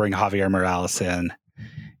we were to bring Javier Morales in,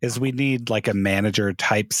 is we need like a manager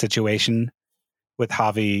type situation with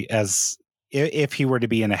Javi as if he were to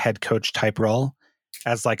be in a head coach type role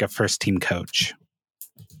as like a first team coach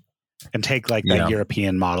and take like that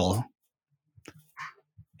European model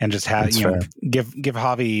and just have, give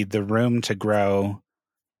Javi the room to grow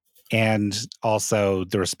and also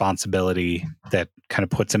the responsibility that kind of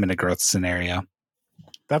puts him in a growth scenario.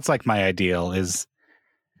 That's like my ideal. This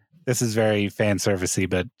is very fan servicey,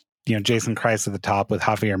 but Jason Kreis at the top with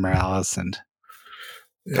Javier Morales and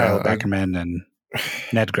Kyle Beckerman and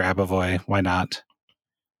Ned Grabavoy. Why not?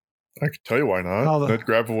 I can tell you why not. Ned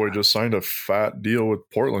Grabavoy just signed a fat deal with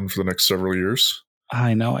Portland for the next several years.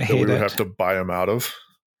 I know. I hate it. We would have to buy him out of.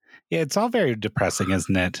 Yeah, it's all very depressing,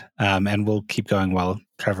 isn't it? And we'll keep going while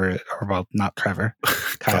not Trevor.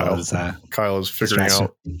 Kyle is figuring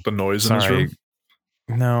out the noise in his room.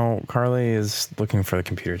 No, Carly is looking for the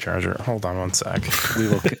computer charger. Hold on one sec. We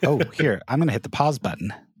will. Here, I'm going to hit the pause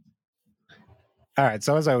button. All right.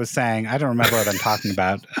 So as I was saying, I don't remember what I'm talking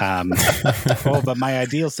about. But my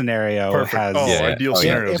ideal scenario has. Ideal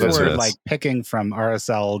scenario. If we're like picking from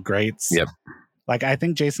RSL greats, like I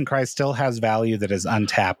think Jason Kreis still has value that is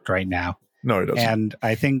untapped right now. No, he doesn't. And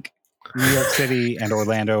I think New York City and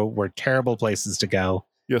Orlando were terrible places to go.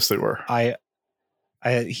 Yes, they were.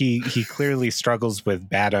 He clearly struggles with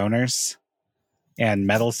bad owners and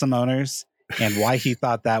meddlesome owners, and why he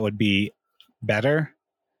thought that would be better,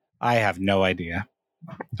 I have no idea.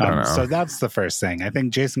 So that's the first thing. I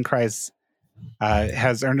think Jason Kreis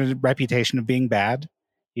has earned a reputation of being bad.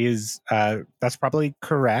 That's probably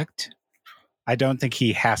correct. I don't think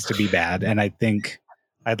he has to be bad, and I think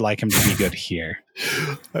I'd like him to be good here.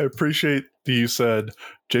 I appreciate that you said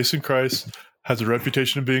Jason Kreis has a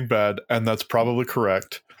reputation of being bad, and that's probably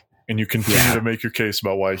correct. And you continue to make your case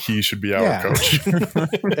about why he should be our coach.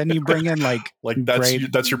 Then you bring in like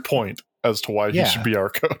that's your point as to why he should be our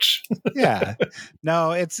coach. Yeah.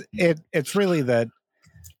 No, it's really that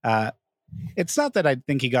it's not that I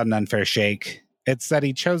think he got an unfair shake. It's that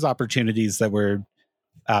he chose opportunities that were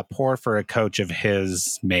poor for a coach of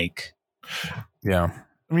his make. Yeah.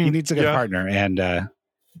 I mean, he needs a good partner, and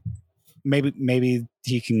maybe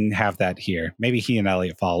he can have that here. Maybe he and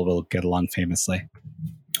Elliot Fall will get along famously.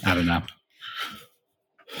 I don't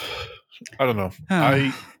know.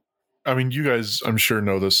 I mean, you guys, I'm sure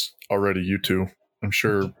know this already. You two, I'm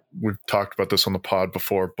sure we've talked about this on the pod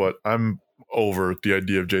before, but I'm over the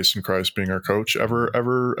idea of Jason Kreis being our coach ever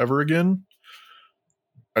again.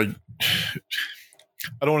 I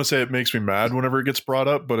don't want to say it makes me mad whenever it gets brought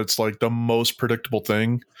up, but it's like the most predictable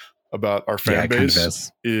thing about our fan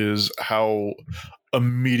base is how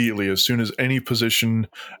immediately, as soon as any position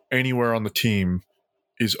anywhere on the team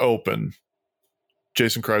is open,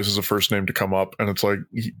 Jason Kreis is the first name to come up. And it's like,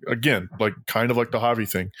 again, like kind of like the Javi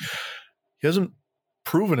thing. He hasn't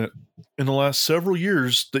proven it in the last several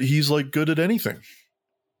years that he's like good at anything.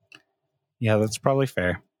 Yeah, that's probably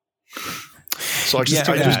fair. So I just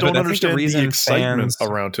don't understand the excitement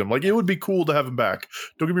around him. Like, it would be cool to have him back.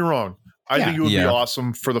 Don't get me wrong. I think it would be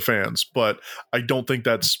awesome for the fans, but I don't think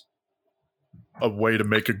that's a way to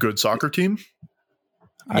make a good soccer team.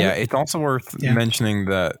 Yeah, it's also worth mentioning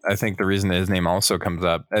that I think the reason that his name also comes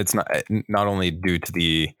up, it's not only due to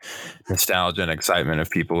the nostalgia and excitement of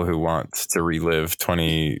people who want to relive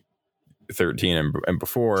 2013 and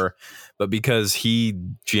before, but because he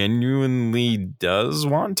genuinely does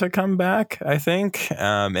want to come back, I think,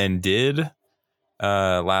 and did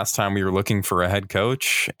last time we were looking for a head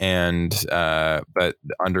coach, and but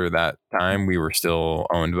under that time we were still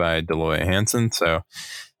owned by Deloitte Hansen, so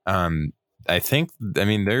I think, I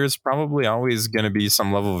mean, there's probably always going to be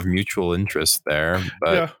some level of mutual interest there,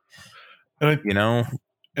 but and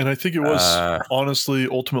I think it was honestly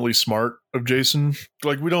ultimately smart of Jason.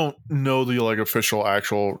 Like, we don't know the like official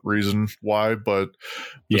actual reason why, but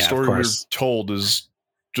the story we're told is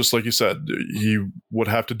just like you said, he would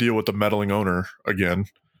have to deal with the meddling owner again.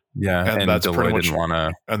 Yeah, and that's pretty much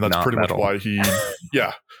much why he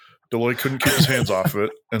Deloitte couldn't keep his hands off of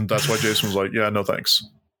it, and that's why Jason was like, no thanks.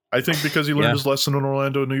 I think because he learned his lesson in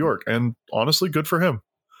Orlando, New York, and honestly, good for him.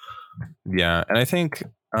 Yeah, and I think,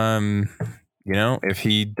 if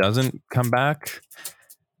he doesn't come back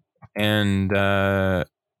and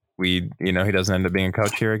he doesn't end up being a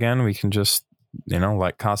coach here again, we can just,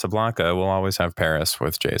 like Casablanca, we'll always have Paris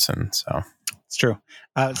with Jason. So it's true.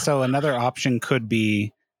 So another option could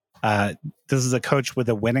be this is a coach with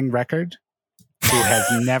a winning record who has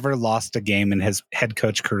never lost a game in his head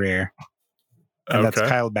coach career. And that's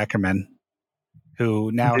Kyle Beckerman,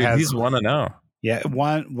 who now he's 1-0. Yeah,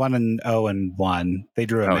 1-0-1. They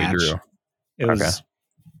drew a match. It was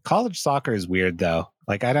college soccer is weird though.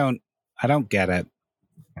 Like, I don't get it.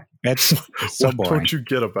 It's so what boring. Don't you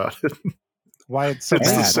get about it? Why it's so bad?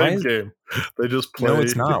 The same game. They just play. No,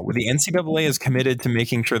 it's not. The NCAA is committed to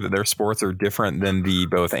making sure that their sports are different than the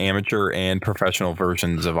both amateur and professional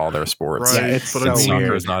versions of all their sports. Right. Yeah, it's so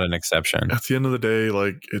soccer is not an exception. At the end of the day,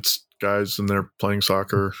 like, it's guys and they're playing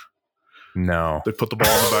soccer. No, they put the ball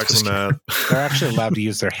in the back of the net. They're actually allowed to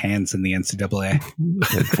use their hands in the NCAA.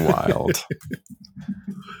 It's wild.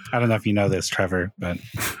 I don't know if you know this, Trevor, but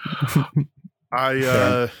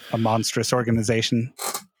a monstrous organization.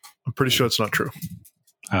 I'm pretty sure it's not true.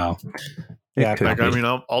 Oh, yeah. Like, I mean,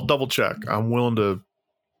 I'll double check. I'm willing to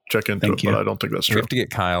check into it, but I don't think that's true. We have to get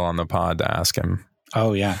Kyle on the pod to ask him.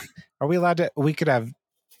 Oh yeah. Are we allowed to? We could have.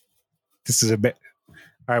 This is a bit.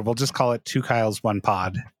 All right, we'll just call it 2 Kyles, 1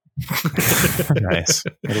 pod. Nice.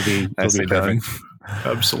 It'll be perfect.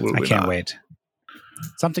 Absolutely. I can't wait.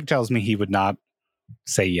 Something tells me he would not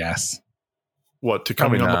say yes. What, to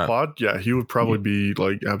coming on the pod? Yeah, he would probably be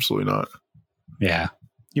like, absolutely not. Yeah.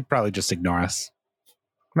 You'd probably just ignore us.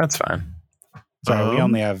 That's fine. Sorry, we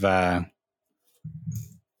only have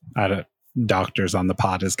doctors on the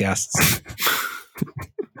pod as guests.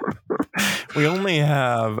 We only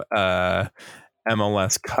have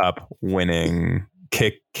MLS Cup winning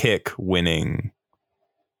kick winning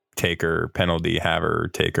taker, penalty haver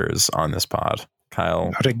takers on this pod.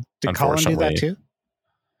 Kyle, Did Colin do that too?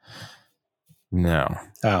 No.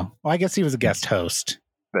 Oh, well, I guess he was a guest host.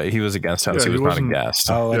 But he was a guest host. Yeah, he was he not a wasn't- guest.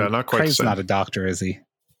 Oh, Yeah, and not quite the Craig's same. not a doctor, is he?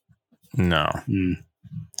 No,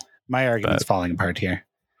 My argument's falling apart here.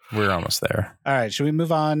 we're almost there. All right, should we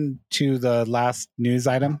move on to the last news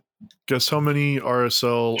item? Guess how many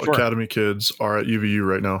RSL Sure. Academy kids are at UVU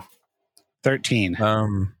right now? 13.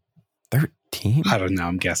 13? I don't know.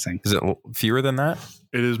 I'm guessing. Is it fewer than that?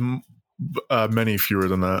 It is many fewer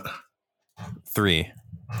than that. 3.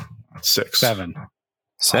 6. 7.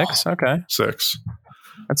 6? Okay. 6.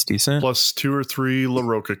 That's decent. Plus 2 or 3 La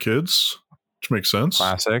Roca kids, which makes sense.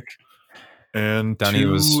 Classic. And Dunny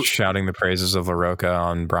 2, was shouting the praises of La Roca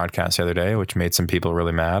on broadcast the other day, which made some people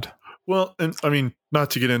really mad. well, and I mean,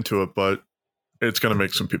 not to get into it, but it's going to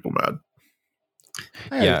make some people mad.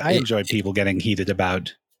 I enjoyed people getting heated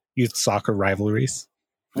about youth soccer rivalries.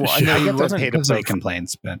 Well, I get the pay to play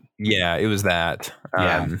complaints, but Yeah, it was that,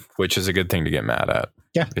 which is a good thing to get mad at.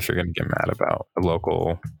 Yeah. If you're going to get mad about a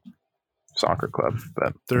local soccer club.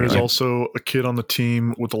 But There is anyway. also a kid on the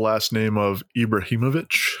team with the last name of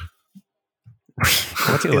Ibrahimovic.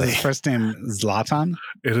 what's his first name? Zlatan?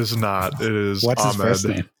 It is not. It is What's his Ahmed. first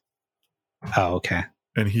name? Oh, okay.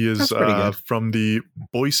 And he is That's pretty good. from the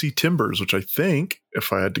Boise Timbers, which I think,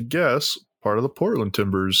 if I had to guess, part of the Portland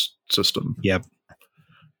Timbers system. Yep.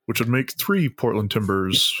 Which would make 3 Portland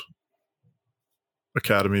Timbers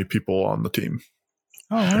Academy people on the team.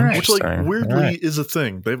 Oh, all right. Which, like, Interesting. weirdly All right. is a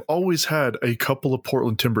thing. They've always had a couple of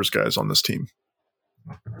Portland Timbers guys on this team.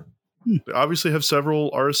 They obviously have several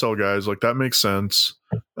RSL guys, like that makes sense.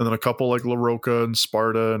 And then a couple like La Roca and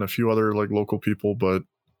Sparta and a few other like local people, but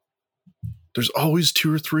there's always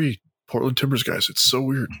 2 or 3 Portland Timbers guys. It's so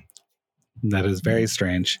weird. That is very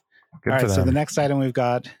strange. Good All for right, so them. the next item we've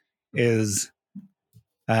got is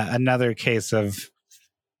another case of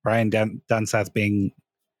Brian Dunseth being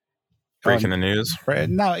Breaking the news.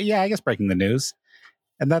 I guess breaking the news,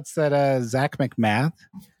 and that's that Zach McMath,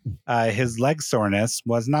 his leg soreness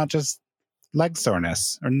was not just leg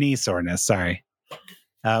soreness or knee soreness, sorry,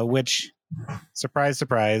 which, surprise,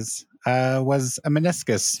 surprise, was a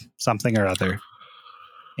meniscus something or other,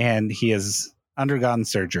 and he has undergone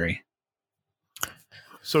surgery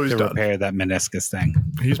So he's to done. repair that meniscus thing.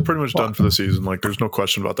 He's pretty much done for the season. Like there's no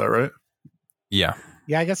question about that, right? Yeah.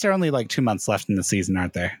 Yeah, I guess there are only like 2 months left in the season,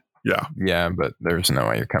 aren't there? Yeah. Yeah, but there's no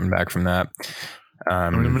way you're coming back from that.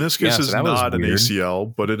 I mean, the meniscus is that was not an weird.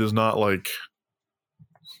 ACL, but it is not like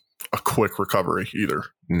a quick recovery either.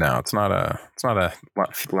 No, it's not a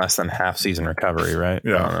less than half season recovery, right?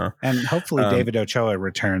 Yeah. I don't know. And hopefully David Ochoa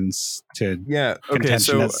returns to Yeah. Okay. contention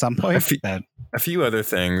So at some point. a few other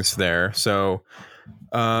things there. So,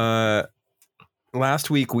 last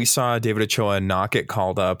week we saw David Ochoa not get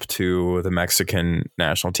called up to the Mexican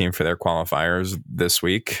national team for their qualifiers this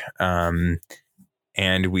week.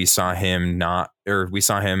 And we saw him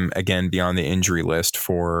again be on the injury list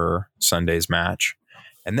for Sunday's match.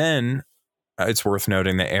 And then it's worth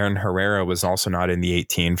noting that Aaron Herrera was also not in the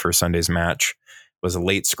 18 for Sunday's match. Was a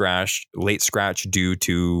late scratch due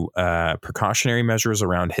to precautionary measures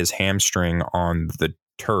around his hamstring on the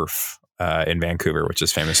turf in Vancouver, which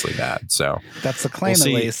is famously bad. So That's the claim, We'll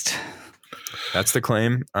see. at least. that's the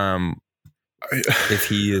claim. If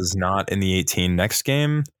he is not in the 18 next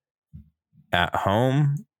game at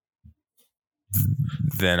home,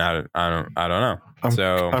 then I don't know.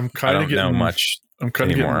 I'm kind I of don't know getting much. I'm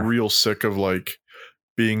kind of getting anymore. real sick of like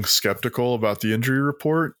being skeptical about the injury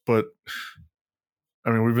report, but I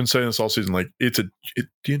mean, we've been saying this all season. Like, the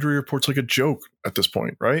injury report's like a joke at this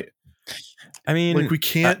point, right? I mean, Like, we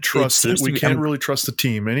can't trust it. seems to We be- can't really trust the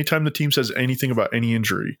team. Anytime the team says anything about any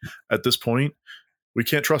injury at this point, we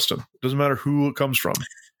can't trust them. Doesn't matter who it comes from.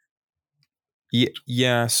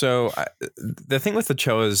 Yeah. So the thing with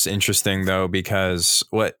Ochoa is interesting though, because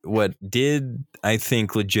what did I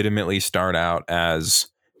think legitimately start out as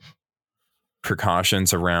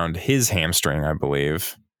precautions around his hamstring, I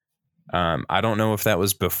believe. I don't know if that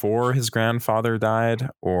was before his grandfather died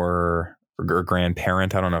or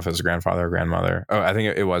grandparent. I don't know if it was a grandfather or grandmother. Oh, I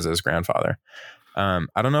think it was his grandfather. I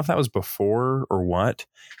don't know if that was before or what.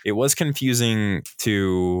 It was confusing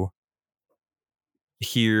to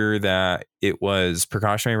hear that it was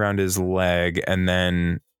precautionary around his leg, and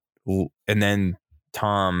then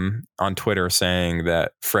Tom on Twitter saying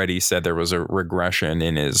that Freddie said there was a regression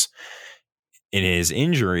in his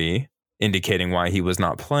injury, indicating why he was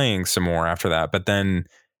not playing some more after that. But then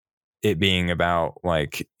it being about,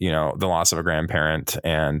 like, you know, the loss of a grandparent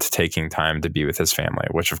and taking time to be with his family,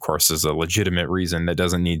 which of course is a legitimate reason that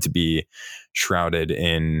doesn't need to be shrouded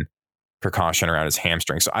in precaution around his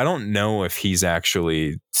hamstring. So I don't know if he's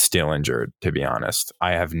actually still injured, to be honest.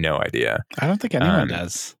 I have no idea. I don't think anyone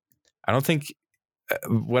does. I don't think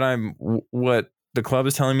what the club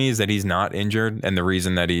is telling me is that he's not injured, and the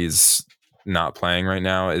reason that he's not playing right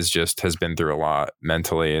now is just has been through a lot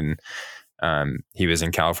mentally, and he was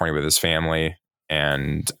in California with his family,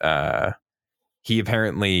 and he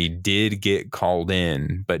apparently did get called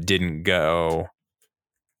in but didn't go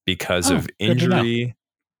because of injury,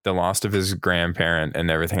 the loss of his grandparent, and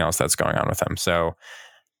everything else that's going on with him. So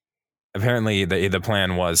apparently the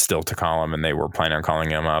plan was still to call him, and they were planning on calling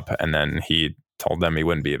him up, and then he told them he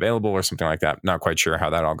wouldn't be available or something like that. Not quite sure how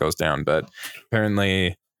that all goes down, but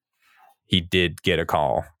apparently he did get a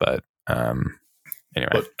call, but anyway.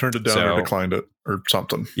 But turned it down or declined it or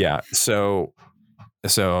something. Yeah. So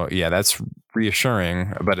yeah, that's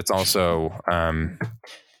reassuring, but it's also, I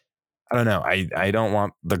don't know. I don't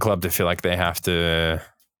want the club to feel like they have to.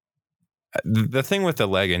 The thing with the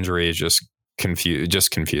leg injury is just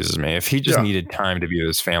confuses me. If he just needed time to be with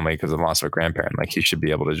his family because of the loss of a grandparent, like he should be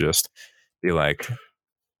able to just be like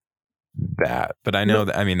that. But I know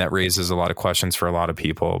that, I mean, that raises a lot of questions for a lot of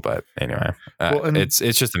people, but anyway, it's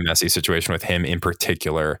just a messy situation with him in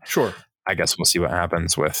particular. Sure. I guess we'll see what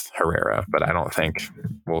happens with Herrera, but I don't think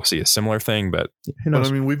we'll see a similar thing, but who knows?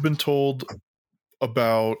 But I mean, we've been told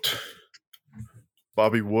about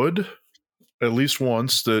Bobby Wood at least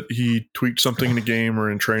once that he tweaked something in a game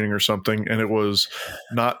or in training or something, and it was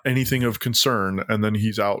not anything of concern, and then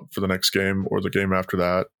he's out for the next game or the game after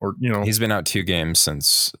that, or he's been out 2 games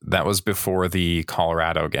since that was before the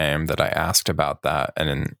Colorado game that I asked about that,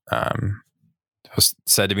 and it was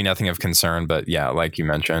said to be nothing of concern, but yeah, like you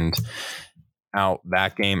mentioned, out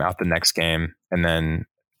that game, out the next game, and then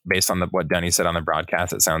based on what Denny said on the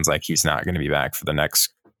broadcast, it sounds like he's not going to be back for the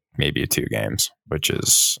next maybe 2 games, which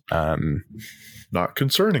is not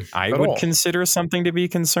concerning. I would consider something to be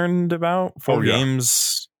concerned about. 4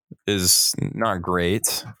 games is not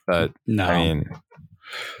great, but no. I mean,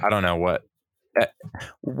 I don't know what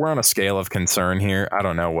we're on a scale of concern here. I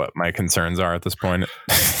don't know what my concerns are at this point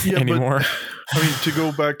anymore. But, I mean, to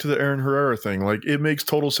go back to the Aaron Herrera thing, like it makes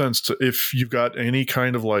total sense if you've got any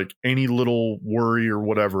kind of like any little worry or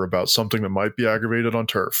whatever about something that might be aggravated on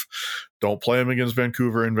turf, don't play him against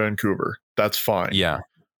Vancouver in Vancouver. That's fine. Yeah.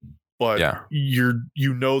 But that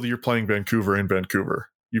you're playing Vancouver in Vancouver.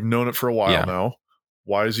 You've known it for a while now.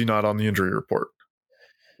 Why is he not on the injury report?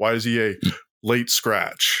 Why is he a late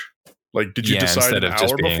scratch? Like, did you decide an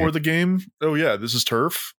hour before the game? Oh yeah, this is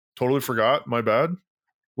turf. Totally forgot. My bad.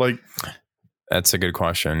 Like, that's a good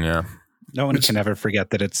question. Yeah. No one can ever forget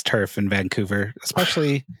that it's turf in Vancouver,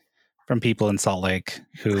 especially from people in Salt Lake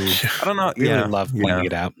who I don't know. Really love pointing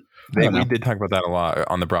it out. We did talk about that a lot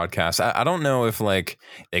on the broadcast. I don't know if like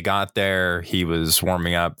they got there, he was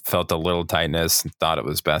warming up, felt a little tightness, and thought it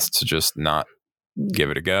was best to just not give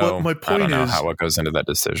it a go. But my point I don't know is, how it goes into that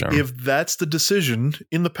decision. If that's the decision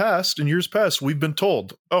in the past, in years past, we've been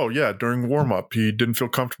told, oh yeah, during warm up, he didn't feel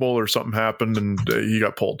comfortable or something happened and he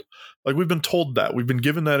got pulled. Like we've been told that. We've been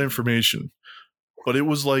given that information. But it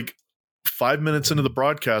was like 5 minutes into the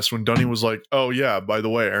broadcast when Dunny was like, oh yeah, by the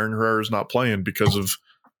way, Aaron Herrera is not playing because of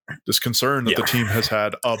this concern that the team has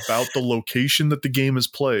had about the location that the game is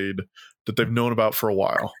played that they've known about for a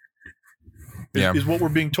while. Is what we're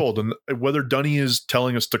being told, and whether Dunny is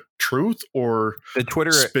telling us the truth or the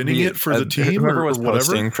Twitter spinning it for the team, whoever was whatever.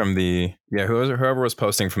 Posting from the whoever was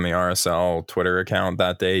posting from the RSL Twitter account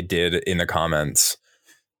that day did in the comments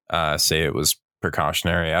say it was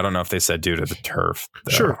precautionary. I don't know if they said due to the turf.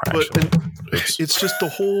 Though, sure, but it's just the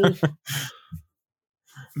whole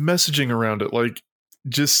messaging around it, like,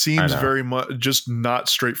 just seems very much just not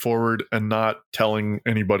straightforward and not telling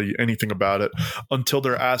anybody anything about it until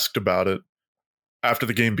they're asked about it after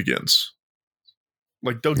the game begins.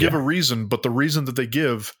 Like they'll give a reason, but the reason that they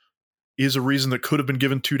give is a reason that could have been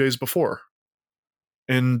given 2 days before.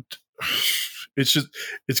 And it's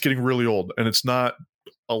getting really old, and it's not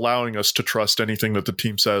allowing us to trust anything that the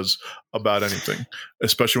team says about anything,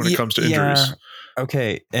 especially when it comes to injuries. Yeah.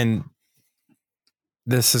 Okay. And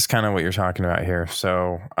this is kind of what you're talking about here.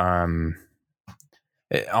 So,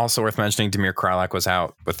 also worth mentioning, Damir Kralak was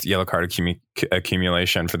out with yellow card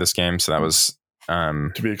accumulation for this game. So that was,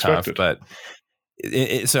 to be expected, tough,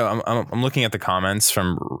 but so I'm looking at the comments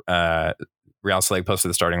from Real Salt Lake posted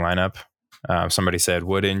the starting lineup. Somebody said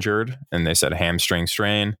Wood injured, and they said hamstring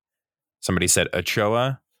strain. Somebody said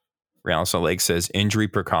Ochoa. Real Salt Lake says injury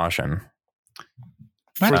precaution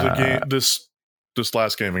for the game. This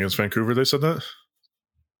last game against Vancouver, they said that.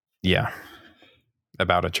 Yeah,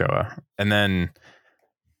 about Ochoa, and then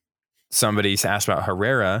somebody asked about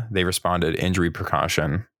Herrera. They responded injury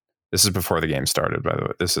precaution. This is before the game started, by the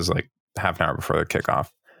way. This is like half an hour before the kickoff.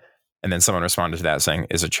 And then someone responded to that saying,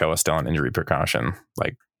 is Ochoa still an injury precaution?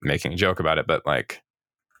 Like making a joke about it, but like,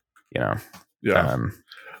 you know. Yeah.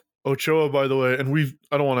 Ochoa, by the way, and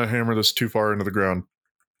I don't want to hammer this too far into the ground,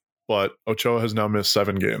 but Ochoa has now missed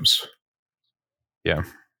 7 games. Yeah.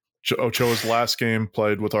 Ochoa's last game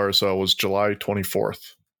played with RSL was July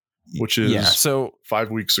 24th, which is so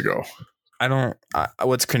 5 weeks ago.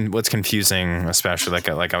 What's confusing, especially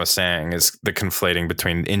like I was saying, is the conflating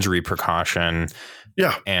between injury precaution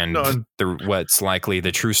and what's likely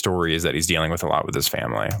the true story is that he's dealing with a lot with his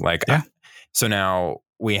family. So now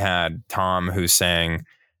we had Tom who's saying,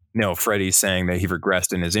 no, Freddie's saying that he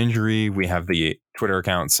regressed in his injury. We have the Twitter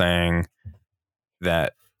account saying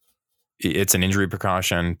that it's an injury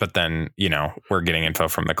precaution, but then, you know, we're getting info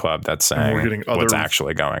from the club that's saying what's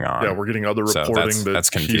actually going on. Yeah, we're getting other reporting that's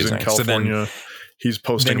confusing. He's in California. So he's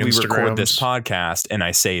posting then we Instagrams. record this podcast and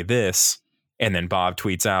I say this, and then Bob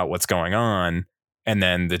tweets out what's going on, and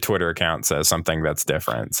then the Twitter account says something that's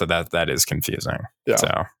different. So that is confusing. Yeah.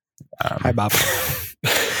 So hi, Bob.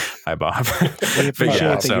 Hi, Bob. We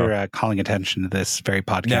appreciate that you're calling attention to this very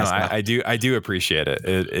podcast. No, I do appreciate it.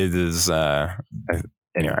 It is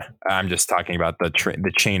anyway. I'm just talking about the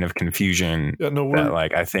chain of confusion that,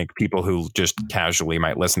 like, I think people who just casually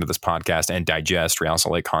might listen to this podcast and digest Real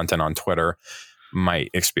Salt Lake content on Twitter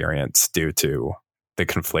might experience due to the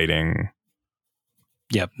conflating.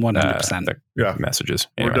 Yep, 100%. Messages.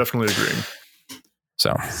 Anyway. We're definitely agreeing.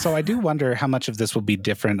 So I do wonder how much of this will be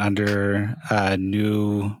different under a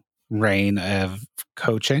new reign of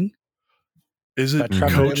coaching. Is it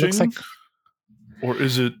coaching or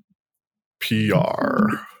is it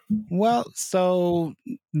PR? Well, so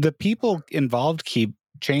the people involved keep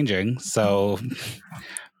changing. So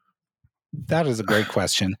that is a great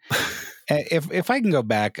question. If I can go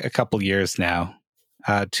back a couple years now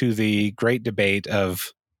to the great debate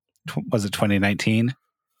of, was it 2019?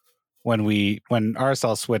 When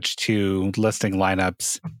RSL switched to listing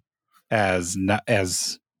lineups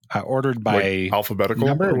as ordered by like alphabetical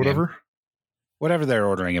or whatever they're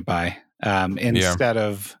ordering it by, instead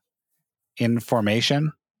of in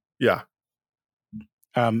formation. Yeah.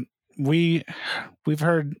 We've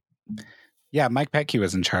heard. Yeah, Mike Petke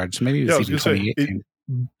was in charge. So maybe it was even 2018.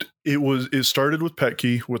 It started with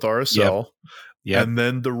Petke with RSL, and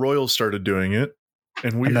then the Royals started doing it.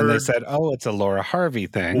 And then they said, "Oh, it's a Laura Harvey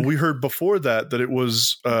thing." Well, we heard before that it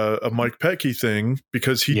was a Mike Petke thing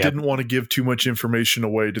because he didn't want to give too much information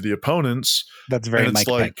away to the opponents. That's very Mike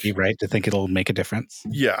Petke, right? To think it'll make a difference.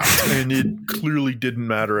 Yeah, and it clearly didn't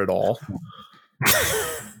matter at all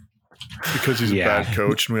because he's a bad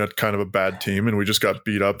coach, and we had kind of a bad team, and we just got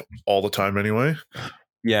beat up all the time anyway.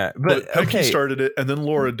 Yeah, but Petke started it, and then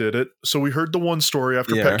Laura did it. So we heard the one story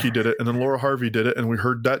after Petke did it, and then Laura Harvey did it, and we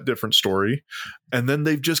heard that different story. And then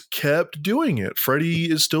they've just kept doing it.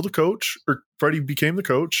 Freddie is still the coach, or Freddie became the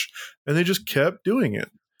coach, and they just kept doing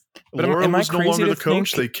it. But Laura was no longer the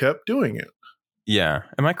coach. They kept doing it. Yeah.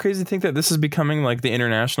 Am I crazy to think that this is becoming like the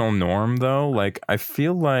international norm, though? Like, I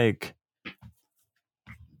feel like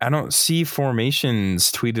I don't see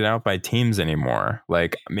formations tweeted out by teams anymore.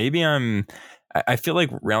 Like, maybe I feel like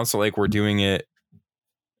Real Salt Lake were doing it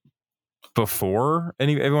before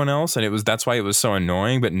everyone else, and that's why it was so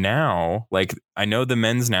annoying. But now, like, I know the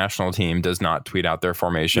men's national team does not tweet out their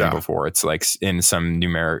formation before. It's like in some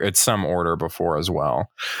some order before as well.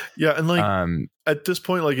 Yeah, and like at this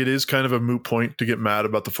point, like, it is kind of a moot point to get mad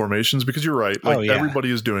about the formations because you're right. Like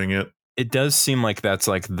everybody is doing it. It does seem like that's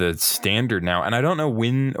like the standard now, and I don't know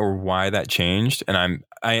when or why that changed. And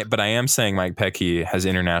but I am saying Mike Petke has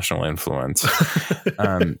international influence.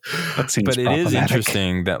 But it is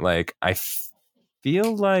interesting that, like, I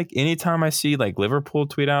feel like anytime I see like Liverpool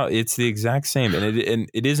tweet out, it's the exact same, and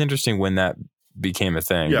it is interesting when that became a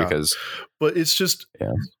thing because. But it's just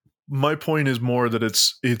my point is more that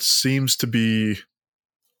it seems to be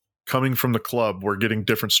coming from the club. We're getting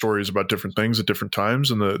different stories about different things at different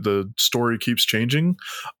times, and the story keeps changing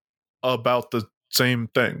about the same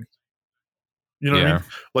thing. You know what I mean?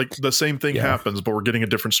 Like the same thing happens, but we're getting a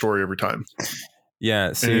different story every time.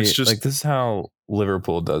 Yeah. See, it's just like, this is how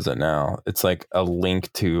Liverpool does it now. It's like a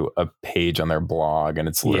link to a page on their blog, and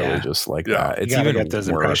it's literally just like that. It's even get those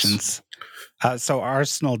worse. Impressions. So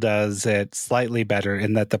Arsenal does it slightly better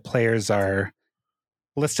in that the players are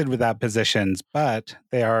listed without positions, but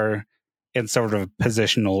they are in sort of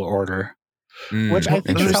positional order, which I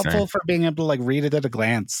think is helpful for being able to like read it at a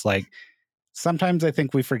glance. Like sometimes I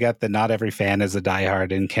think we forget that not every fan is a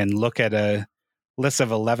diehard and can look at a list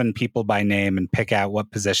of 11 people by name and pick out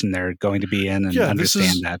what position they're going to be in and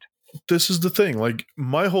understand that. This is the thing. Like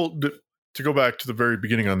to go back to the very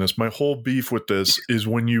beginning on this, my whole beef with this is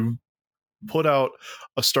when you put out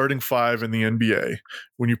a starting five in the NBA,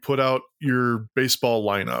 when you put out your baseball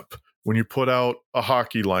lineup, when you put out a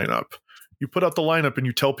hockey lineup, you put out the lineup and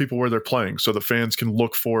you tell people where they're playing so the fans can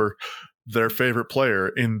look for their favorite player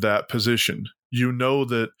in that position. You know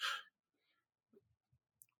that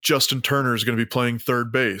Justin Turner is going to be playing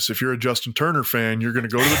third base. If you're a Justin Turner fan, you're going to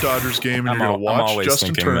go to the Dodgers game and you're going to watch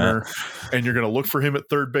Justin Turner and you're going to look for him at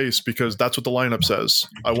third base because that's what the lineup says.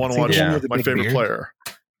 I want to watch my favorite player.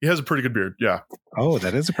 He has a pretty good beard. Yeah. Oh,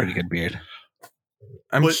 that is a pretty good beard.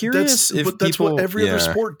 I'm curious if that's what every other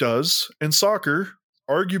sport does. And soccer,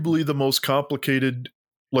 arguably the most complicated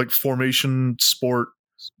like formation sport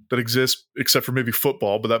that exists, except for maybe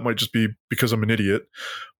football, but that might just be because I'm an idiot.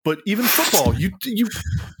 But even football, you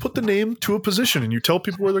put the name to a position and you tell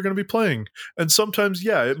people where they're going to be playing. And sometimes,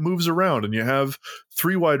 it moves around and you have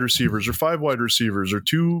 3 wide receivers or 5 wide receivers or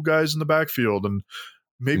 2 guys in the backfield. And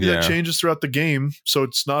maybe that changes throughout the game. So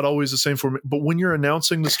it's not always the same formation. But when you're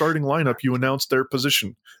announcing the starting lineup, you announce their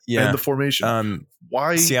position and the formation.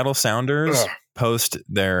 Why? Seattle Sounders post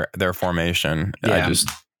their formation. I just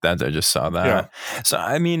saw that. Yeah. So,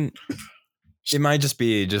 I mean, it might just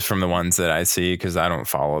be just from the ones that I see because I don't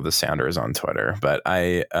follow the Sounders on Twitter. But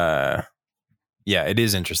it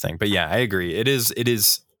is interesting. But I agree. It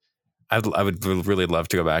is. I would really love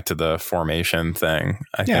to go back to the formation thing.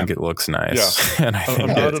 I think it looks nice. Yeah. And I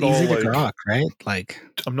think it's easy to rock, right? Like,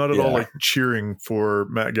 I'm not at all like cheering for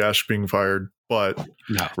Matt Gash being fired, but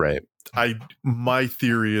right. My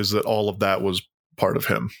theory is that all of that was part of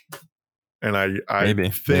him. And I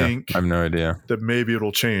think I have no idea that maybe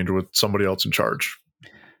it'll change with somebody else in charge.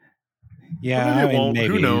 Yeah, maybe it won't.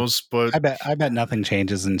 Who knows? But I bet nothing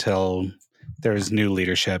changes until there's new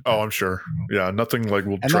leadership. Oh, I'm sure. Yeah, nothing like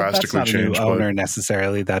will drastically that's not change. A new owner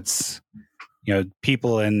necessarily. That's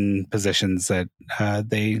people in positions that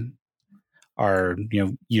they are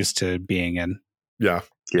used to being in. Yeah.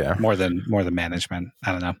 More than management.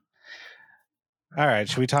 I don't know. All right,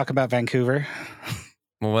 should we talk about Vancouver?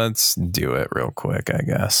 Well, let's do it real quick, I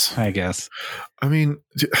guess. I mean,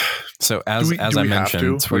 so as I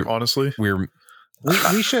mentioned, honestly,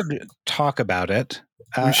 we should talk about it.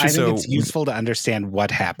 I think it's useful to understand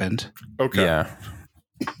what happened. Okay. Yeah.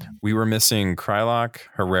 We were missing Krylock,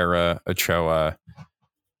 Herrera, Ochoa,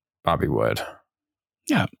 Bobby Wood.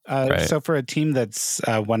 Yeah. Right. So for a team that's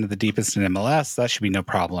one of the deepest in MLS, that should be no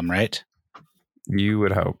problem, right? You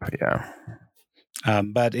would hope, yeah.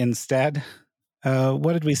 But instead,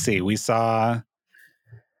 what did we see? We saw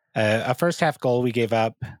a first half goal we gave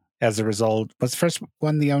up as a result. Was the first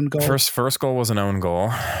one the own goal? First goal was an own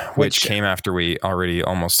goal, which came after we already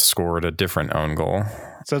almost scored a different own goal.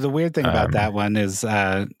 So the weird thing about that one is,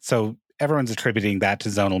 so everyone's attributing that to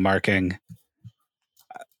zonal marking.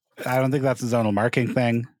 I don't think that's a zonal marking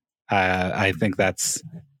thing. I think that's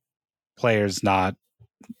players not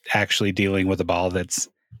actually dealing with a ball that's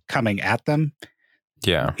coming at them.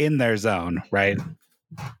 Yeah. In their zone, right?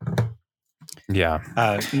 Yeah.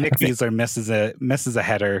 Nick Wiesler misses a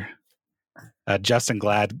header. Justin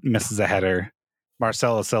Glad misses a header.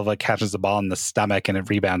 Marcelo Silva catches the ball in the stomach and it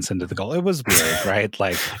rebounds into the goal. It was weird, right?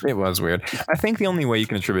 Like, it was weird. I think the only way you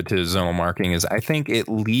can attribute to zonal marking is I think it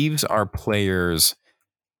leaves our players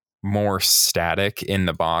more static in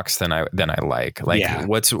the box than I like. Like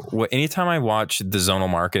anytime I watch the zonal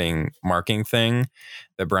marking thing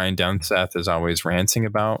that Brian Dunseth is always ranting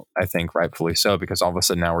about, I think rightfully so, because all of a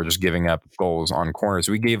sudden now we're just giving up goals on corners.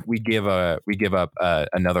 We give up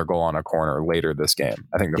another goal on a corner later this game.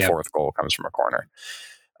 I think the fourth goal comes from a corner.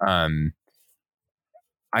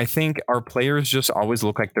 I think our players just always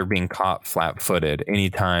look like they're being caught flat-footed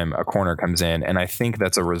anytime a corner comes in. And I think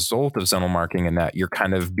that's a result of zonal marking in that you're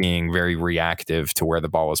kind of being very reactive to where the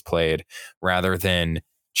ball is played rather than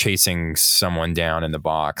chasing someone down in the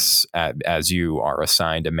box as you are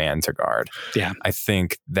assigned a man to guard. Yeah. I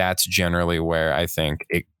think that's generally where I think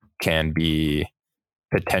it can be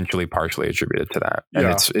potentially partially attributed to that. And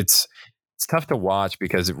it's tough to watch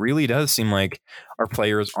because it really does seem like our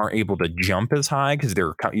players aren't able to jump as high because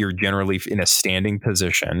you're generally in a standing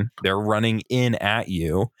position. They're running in at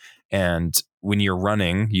you. And when you're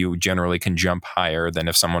running, you generally can jump higher than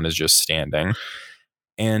if someone is just standing.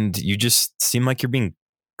 And you just seem like you're being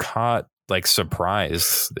caught like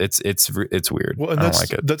surprised. It's weird. Well, and I don't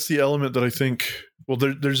like it. That's the element that I think,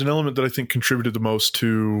 there's an element that I think contributed the most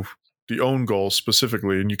to the own goal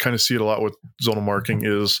specifically. And you kind of see it a lot with zonal marking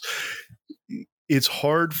is it's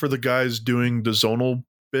hard for the guys doing the zonal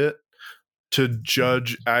bit to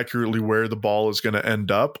judge accurately where the ball is going to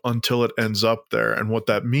end up until it ends up there. And what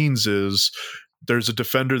that means is there's a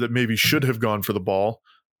defender that maybe should have gone for the ball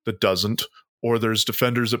that doesn't, or there's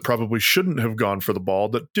defenders that probably shouldn't have gone for the ball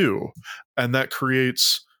that do. And that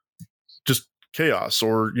creates just chaos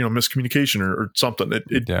or, miscommunication or something.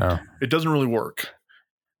 It doesn't really work.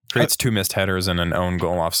 Creates 2 missed headers and an own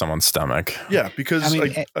goal off someone's stomach. Yeah, because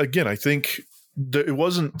I think it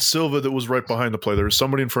wasn't Silva that was right behind the play. There was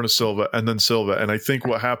somebody in front of Silva and then Silva. And I think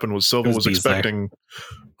what happened was Silva was expecting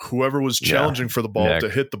whoever was challenging for the ball to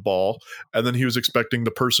hit the ball. And then he was expecting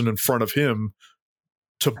the person in front of him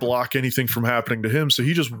to block anything from happening to him. So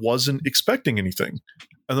he just wasn't expecting anything.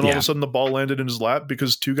 And then all of a sudden the ball landed in his lap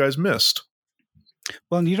because 2 guys missed.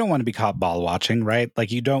 Well, and you don't want to be caught ball watching, right?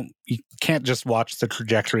 Like you can't just watch the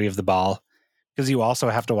trajectory of the ball because you also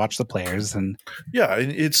have to watch the players. And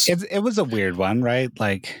it was a weird one, right?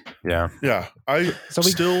 Like, I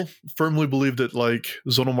still firmly believe that like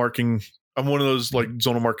zonal marking, I'm one of those like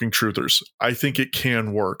zonal marking truthers. I think it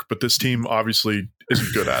can work, but this team obviously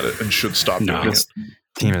isn't good at it and should stop doing it.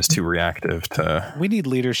 Team is too reactive to. We need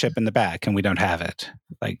leadership in the back, and we don't have it.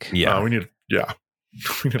 Like, we need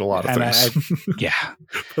a lot of things.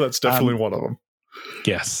 But that's definitely one of them.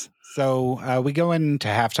 Yes. So we go into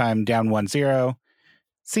halftime down 1-0.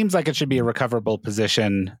 Seems like it should be a recoverable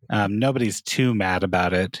position. Nobody's too mad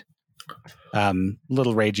about it.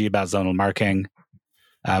 Little ragey about zonal marking.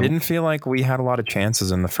 Didn't feel like we had a lot of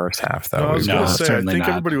chances in the first half, though. I was going to say, I think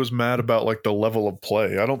everybody was mad about like the level of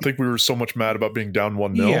play. I don't think we were so much mad about being down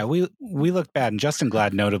 1-0. Yeah, we looked bad. And Justin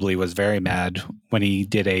Glad notably was very mad when he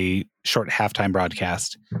did a short halftime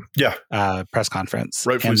broadcast. Yeah. Press conference.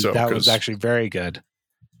 Rightfully so. That was actually very good.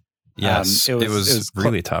 Yes, it was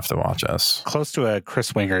really tough to watch us. Close to a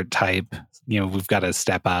Chris Wingert type. We've got to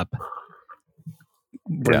step up.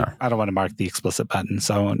 I don't want to mark the explicit button,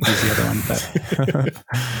 so I won't use the other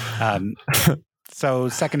one. But so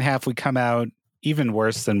second half, we come out even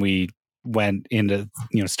worse than we went into.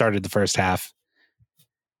 Started the first half,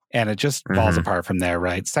 and it just falls apart from there.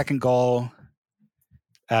 Right, second goal,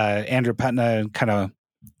 Andrew Putna kind of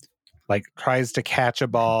like tries to catch a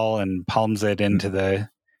ball and palms it into the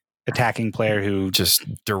attacking player who just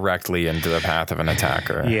directly into the path of an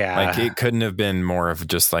attacker. Yeah, like it couldn't have been more of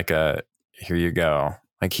just like a. Here you go.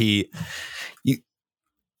 Like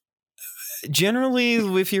generally,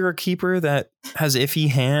 if you're a keeper that has iffy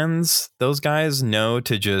hands, those guys know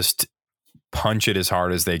to just punch it as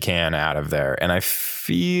hard as they can out of there. And I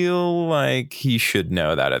feel like he should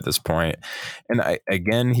know that at this point. And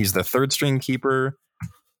he's the 3rd string keeper.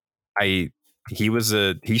 He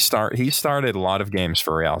started a lot of games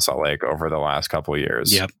for Real Salt Lake over the last couple of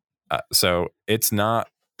years. Yep. So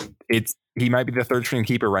he might be the 3rd string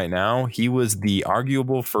keeper right now. He was the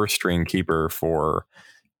arguable 1st string keeper for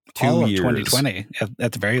 2 all years. Of 2020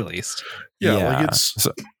 at the very least. Yeah.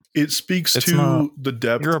 Like it speaks to the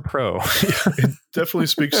depth. You're a pro. It definitely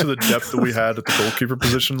speaks to the depth that we had at the goalkeeper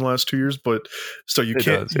position the last 2 years. But so you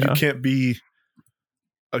can't be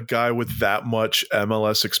a guy with that much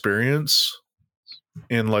MLS experience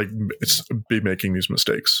and like be making these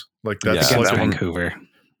mistakes. Like that's against Vancouver.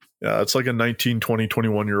 Yeah, it's like a 19, 20,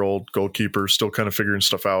 21-year-old goalkeeper still kind of figuring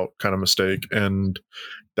stuff out kind of mistake. And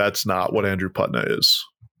that's not what Andrew Putna is.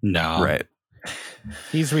 No. Right.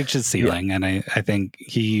 He's reached his ceiling, and I think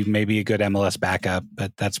he may be a good MLS backup,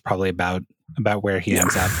 but that's probably about where he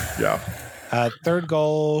ends up. Yeah. Third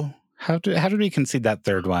goal, how did we concede that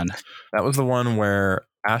third one? That was the one where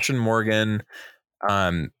Ashton Morgan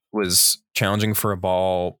was challenging for a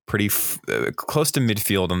ball pretty close to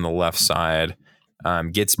midfield on the left side.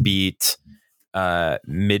 Gets beat.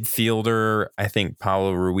 Midfielder, I think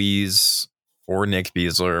Paulo Ruiz or Nick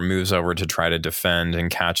Beasler moves over to try to defend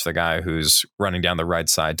and catch the guy who's running down the right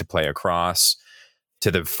side to play across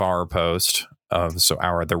to the far post of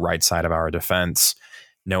the right side of our defense.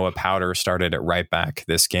 Noah Powder started at right back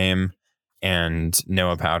this game, and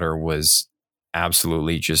Noah Powder was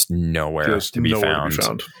absolutely just nowhere to be found.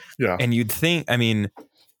 Yeah, and you'd think,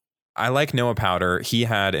 I like Noah Powder. He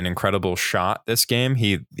had an incredible shot this game.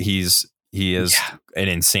 He is an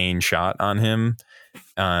insane shot on him.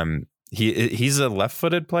 He's a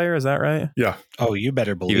left-footed player. Is that right? Yeah. Oh, you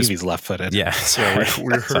better believe he's left-footed. Yeah.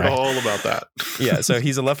 We heard all about that. Yeah. So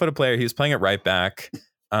he's a left-footed player. He was playing at right back.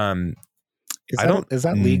 Is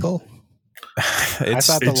that legal? I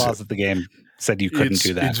thought the laws of the game said you couldn't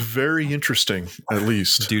do that. It's very interesting, at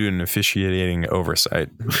least due to an officiating oversight.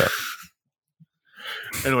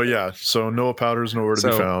 Anyway, yeah. So Noah Powder's nowhere to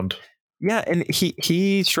be found. Yeah, and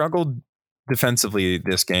he struggled defensively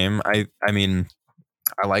this game. I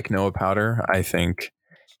like Noah Powder. I think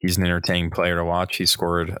he's an entertaining player to watch. He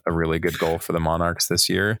scored a really good goal for the Monarchs this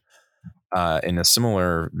year, in a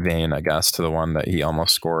similar vein, I guess, to the one that he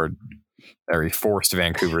almost scored or he forced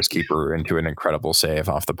Vancouver's keeper into an incredible save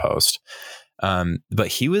off the post. But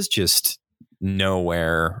he was just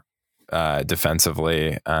nowhere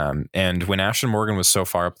defensively. And when Ashton Morgan was so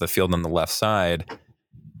far up the field on the left side,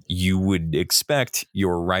 you would expect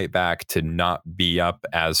your right back to not be up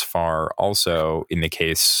as far also in the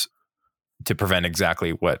case to prevent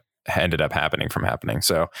exactly what ended up happening from happening.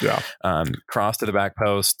 So cross to the back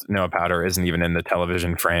post, Noah Powder isn't even in the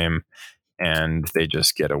television frame, and they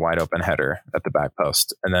just get a wide open header at the back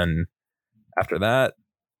post. And then after that,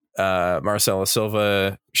 Marcelo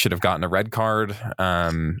Silva should have gotten a red card,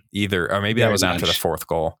 either, or maybe that was after the fourth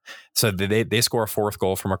goal. So they score a fourth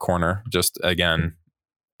goal from a corner. Just again,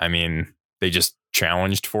 I mean, they just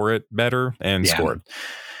challenged for it better and scored.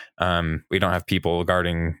 We don't have people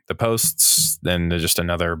guarding the posts. Then there's just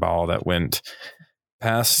another ball that went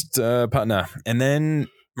past Putna. And then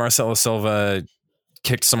Marcelo Silva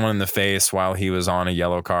kicked someone in the face while he was on a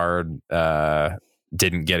yellow card.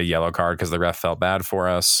 Didn't get a yellow card because the ref felt bad for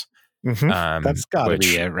us. That's got to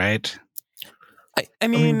be it, right? I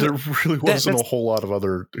mean, there really wasn't a whole lot of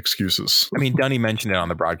other excuses. I mean, Dunny mentioned it on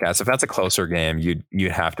the broadcast. If that's a closer game,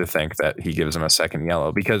 you'd have to think that he gives him a second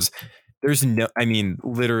yellow, because there's no, I mean,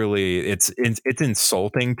 literally it's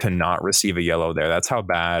insulting to not receive a yellow there. That's how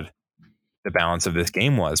bad the balance of this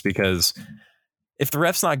game was, because if the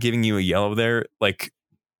ref's not giving you a yellow there, like,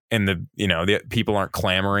 and the people aren't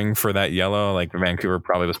clamoring for that yellow, like Vancouver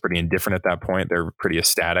probably was pretty indifferent at that point. They're pretty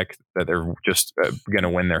ecstatic that they're just going to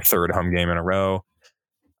win their third home game in a row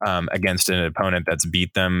against an opponent that's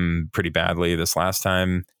beat them pretty badly this last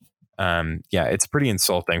time. It's pretty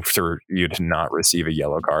insulting for you to not receive a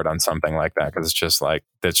yellow card on something like that, because it's just like,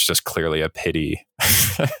 that's just clearly a pity,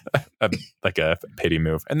 like a pity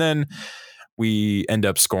move. And then we end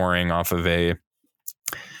up scoring off of a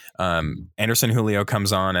Anderson Julio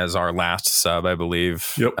comes on as our last sub, I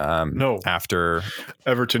believe. Yep. After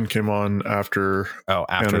Everton came on after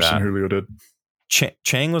Anderson that. Julio did.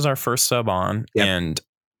 Chang was our first sub on, and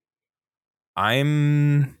I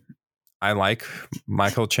like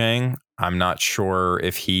Michael Chang. I'm not sure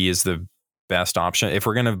if he is the best option. If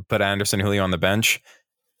we're going to put Anderson Julio on the bench,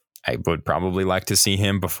 I would probably like to see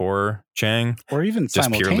him before Chang, or even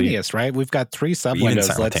simultaneous. Right? We've got 3 sub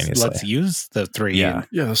windows. Let's use the 3. Yeah,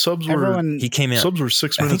 the subs were. He came in. Subs were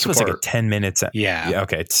 6 minutes. I think it was apart. like a 10 minutes. Yeah.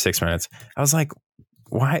 Okay, 6 minutes. I was like,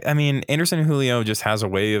 why? I mean, Anderson Julio just has a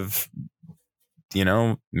way of,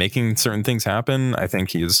 making certain things happen. I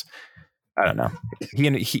think he's. I don't know. He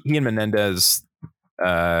and Menendez.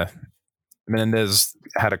 Menendez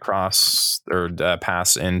had a cross or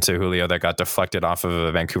pass into Julio that got deflected off of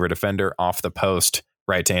a Vancouver defender off the post,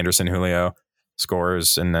 right to Anderson Julio,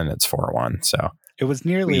 scores, and then it's 4-1. So it was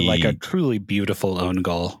nearly like a truly beautiful own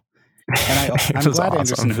goal. And I'm glad awesome.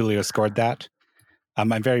 Anderson Julio scored that. I'm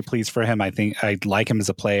very pleased for him. I think I like him as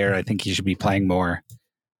a player. I think he should be playing more.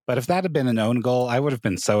 But if that had been an own goal, I would have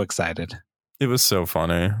been so excited. It was so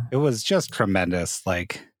funny. It was just tremendous.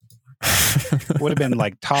 Like, would have been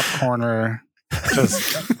like top corner.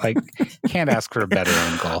 Just like, can't ask for a better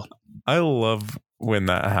own goal. I love when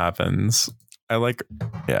that happens. I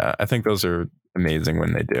think those are amazing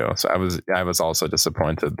when they do. So I was also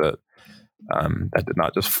disappointed that that did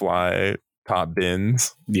not just fly top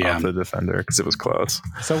bins off the defender, because it was close.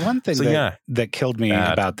 So one thing that killed me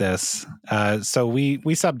about this, so we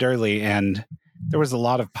subbed early, and there was a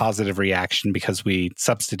lot of positive reaction because we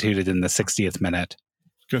substituted in the 60th minute. I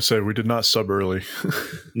was going to say, we did not sub early.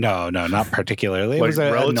 No, not particularly. It like was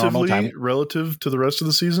a normal time. Relative to the rest of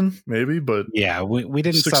the season, maybe, but yeah, we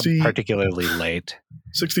didn't sub particularly late.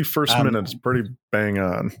 61st minute is pretty bang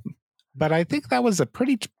on. But I think that was a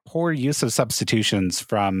pretty poor use of substitutions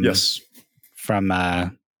from Pablo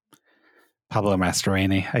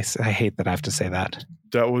Mastroeni. I hate that I have to say that.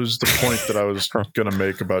 That was the point that I was going to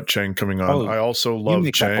make about Chang coming on. I also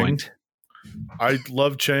love Chang. I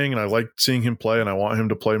love Chang, and I like seeing him play, and I want him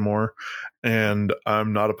to play more. And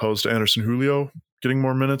I'm not opposed to Anderson Julio getting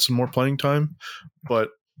more minutes and more playing time. But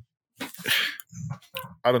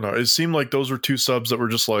I don't know. It seemed like those were 2 subs that were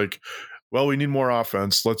just like, well, we need more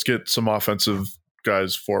offense. Let's get some offensive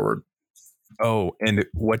guys forward. Oh, and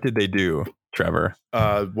what did they do, Trevor?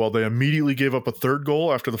 Well, they immediately gave up a 3rd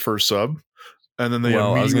goal after the first sub. And then they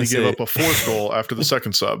immediately gave up a 4th goal after the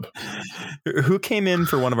 2nd sub. Who came in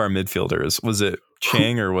for one of our midfielders? Was it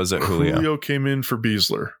Chang or was it Julio? Julio came in for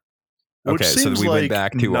Beasler. Which okay, seems so we like went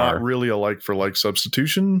back to not really a like-for-like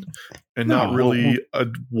substitution, and not really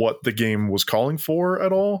what the game was calling for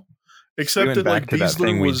at all. Except that like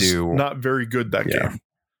Beasler was not very good that game.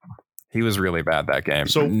 He was really bad that game.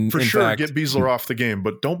 So for sure, get Beasler off the game,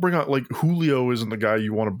 but don't bring on, like, Julio isn't the guy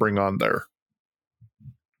you want to bring on there.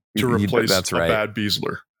 to replace that's right. a bad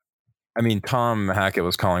Beasler. I mean, Tom Hackett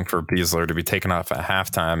was calling for Beasler to be taken off at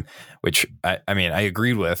halftime, which I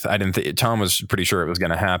agreed with. I didn't think Tom was pretty sure it was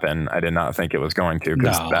going to happen. I did not think it was going to,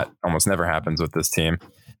 because that almost never happens with this team.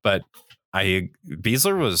 But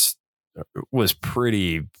Beasler was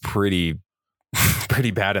pretty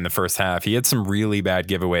bad in the first half. He had some really bad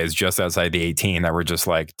giveaways just outside the 18 that were just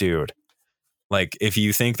like, dude, like, if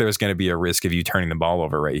you think there's going to be a risk of you turning the ball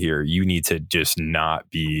over right here, you need to just not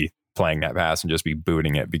be playing that pass and just be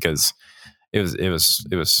booting it, because it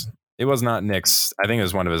was not Nick's. I think it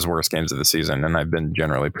was one of his worst games of the season, and I've been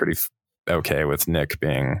generally pretty okay with Nick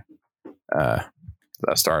being a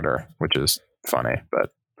starter, which is funny.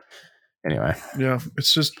 But anyway, yeah,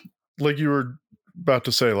 it's just like you were about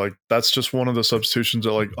to say, like, that's just one of the substitutions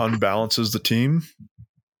that like unbalances the team.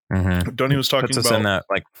 Mm-hmm. Dunny was talking puts us about in that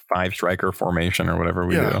like 5-striker formation or whatever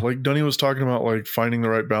we do. Like Dunny was talking about like finding the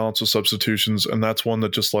right balance of substitutions, and that's one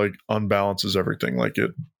that just like unbalances everything. Like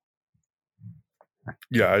it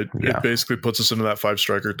basically puts us into that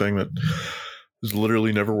 5-striker thing that has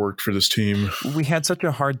literally never worked for this team. We had such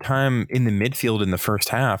a hard time in the midfield in the first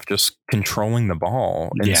half just controlling the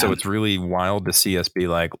ball, and so it's really wild to see us be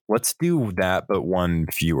like, let's do that, but one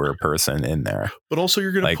fewer person in there. But also,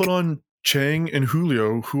 you're going to put on Chang and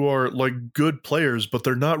Julio, who are like good players, but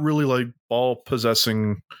they're not really like ball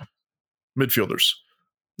possessing midfielders.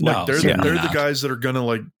 Like they're the guys that are going to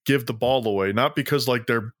like give the ball away, not because like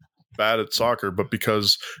they're bad at soccer, but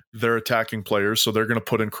because they're attacking players. So they're going to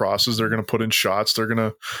put in crosses, they're going to put in shots, they're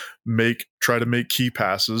going to try to make key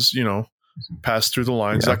passes, pass through the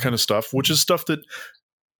lines, that kind of stuff, which is stuff that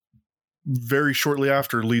very shortly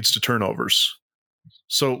after leads to turnovers.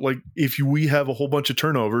 So, like, if we have a whole bunch of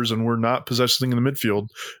turnovers and we're not possessing in the midfield,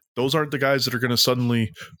 those aren't the guys that are going to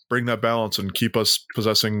suddenly bring that balance and keep us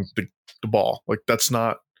possessing the ball. Like, that's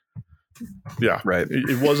not, right.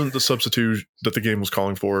 It wasn't the substitute that the game was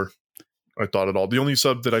calling for, I thought, at all. The only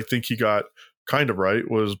sub that I think he got kind of right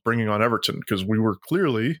was bringing on Everton, because we were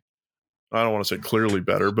clearly, I don't want to say clearly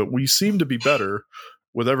better, but we seemed to be better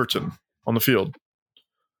with Everton on the field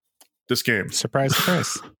this game. Surprise,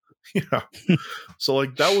 surprise. Yeah. So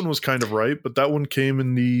like that one was kind of right, but that one came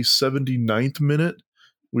in the 79th minute.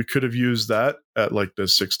 We could have used that at like the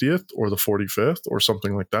 60th or the 45th or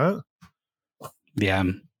something like that. Yeah.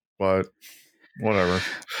 But whatever.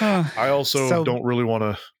 I also don't really want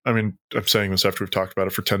to, I mean, I'm saying this after we've talked about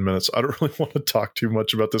it for 10 minutes. I don't really want to talk too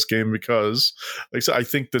much about this game because, like I said, I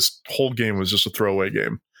think this whole game was just a throwaway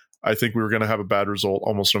game. I think we were going to have a bad result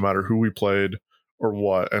almost no matter who we played or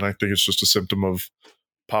what. And I think it's just a symptom of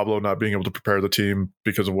Pablo not being able to prepare the team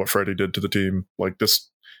because of what Freddie did to the team. Like this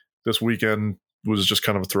weekend was just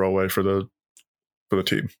kind of a throwaway for the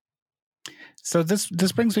team. So this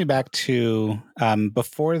brings me back to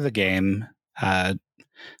before the game,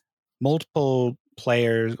 multiple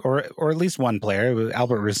players, or at least one player,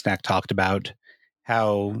 Albert Rusnak, talked about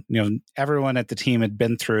how everyone at the team had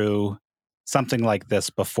been through something like this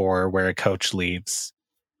before, where a coach leaves.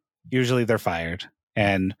 Usually they're fired,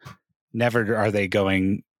 and never are they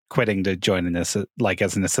quitting to join in this, like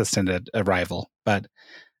as an assistant at a rival. But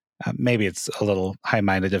maybe it's a little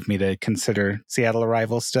high-minded of me to consider Seattle a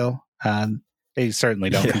rival still. They certainly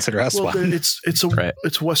don't consider us one. It's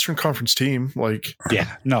a Western Conference team. Like,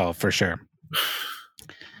 yeah, no, for sure.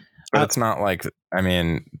 But it's not like, I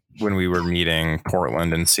mean, when we were meeting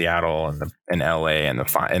Portland and Seattle and LA in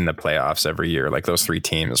the playoffs every year, like those three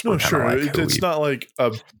teams were it's not like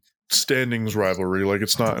a standings rivalry. Like,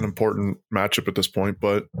 it's not an important matchup at this point,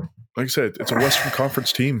 but like I said, it's a Western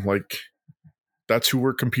Conference team. Like, that's who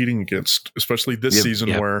we're competing against, especially this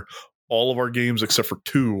season where all of our games except for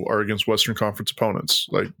 2 are against Western Conference opponents.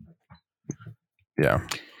 Like,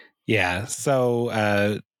 yeah.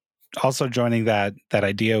 So also joining that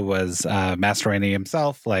idea was Mastroeni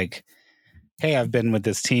himself. Like, hey, I've been with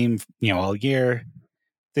this team all year.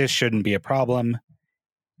 This shouldn't be a problem.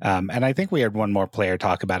 And I think we had one more player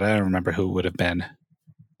talk about it. I don't remember who it would have been.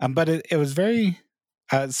 But it was very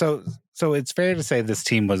so it's fair to say this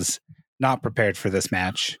team was not prepared for this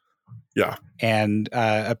match. Yeah. And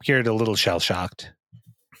appeared a little shell-shocked.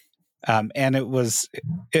 And it was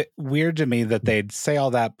weird to me that they'd say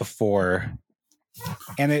all that before.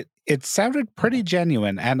 And it sounded pretty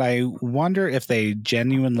genuine. And I wonder if they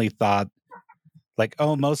genuinely thought, like,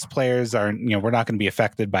 oh, most players aren't, we're not going to be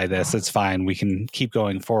affected by this. It's fine. We can keep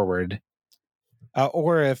going forward.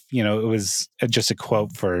 Or if, it was just a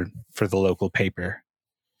quote for the local paper.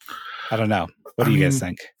 I don't know. What do you guys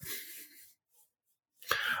think?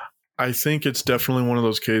 I think it's definitely one of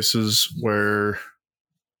those cases where,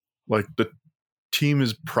 like, the team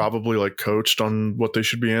is probably like coached on what they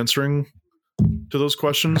should be answering. to those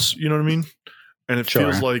questions. You know what I mean? And it Sure.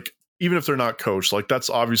 feels like even if they're not coached, like that's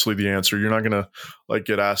obviously the answer. You're not gonna like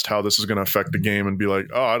get asked how this is gonna affect the game and be like,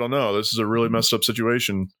 oh, I don't know. This is a really messed up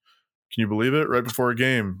situation. Can you believe it? Right before a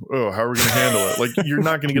game. Oh, how are we going to handle it? Like, you're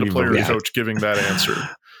not going to get a player or coach giving that answer.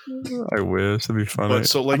 I wish. It'd be funny. But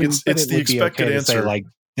so, like, I mean, it's the expected answer. Say,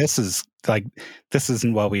 like, this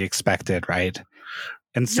isn't what we expected, right?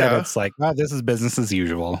 Instead, it's like, oh, this is business as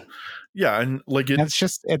usual. Yeah, and like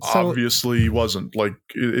it's obviously wasn't. Like,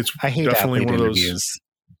 it's I hate definitely one of those. Interviews.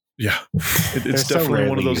 Yeah, it's definitely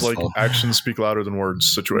one of those useful. Like actions speak louder than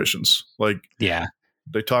words situations. Like, yeah,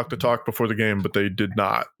 they talked the talk before the game, but they did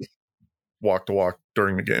not walk the walk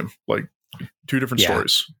during the game. Like, two different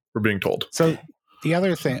stories were being told. So the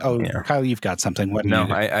other thing, Kyle, you've got something. What? No,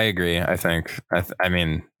 I agree. I think, I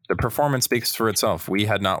mean, the performance speaks for itself. We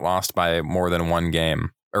had not lost by more than one game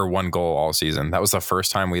or one goal all season. That was the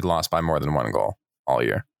first time we'd lost by more than one goal all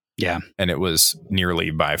year. Yeah. And it was nearly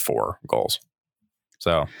by 4 goals.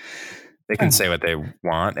 So they can say what they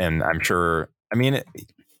want. And I'm sure, I mean,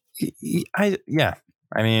 I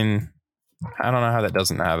mean, I don't know how that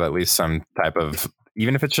doesn't have at least some type of,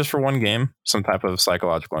 even if it's just for one game, some type of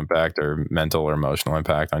psychological impact or mental or emotional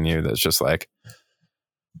impact on you. That's just like,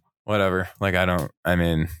 whatever. Like,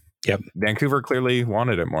 Vancouver clearly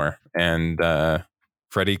wanted it more. And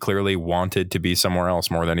Freddie clearly wanted to be somewhere else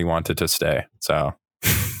more than he wanted to stay. So,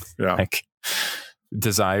 yeah, like,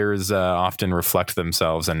 desires often reflect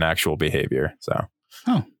themselves in actual behavior. So,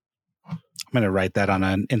 I'm going to write that on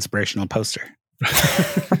an inspirational poster.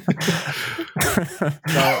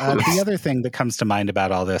 The other thing that comes to mind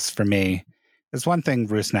about all this for me is one thing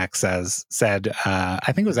Rusnak said,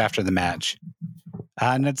 I think it was after the match.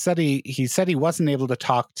 And it said he said he wasn't able to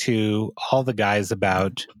talk to all the guys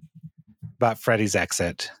about Freddie's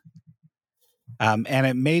exit. And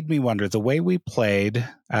it made me wonder, the way we played,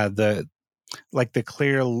 the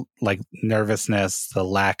clear nervousness, the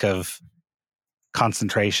lack of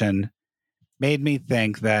concentration, made me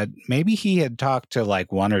think that maybe he had talked to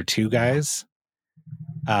like 1 or 2 guys.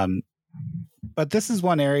 But this is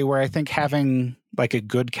one area where I think having like a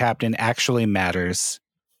good captain actually matters,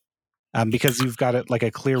 because you've got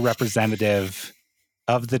a clear representative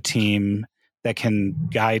of the team that can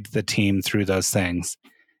guide the team through those things.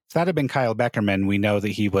 If that had been Kyle Beckerman, we know that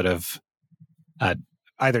he would have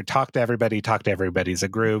either talked to everybody as a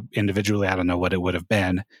group. Individually, I don't know what it would have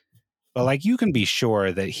been. But like, you can be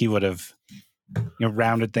sure that he would have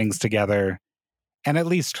rounded things together and at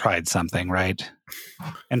least tried something, right?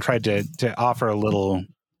 And tried to offer a little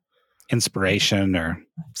inspiration or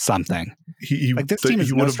something. This team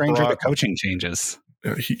is no stranger to coaching changes.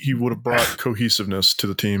 He would have brought cohesiveness to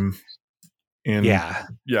the team. And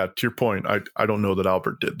to your point, I don't know that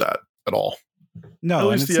Albert did that at all. No,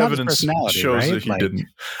 at least the evidence shows right? that he didn't.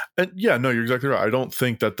 And you're exactly right. I don't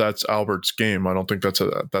think that's Albert's game. I don't think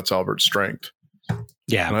that's Albert's strength.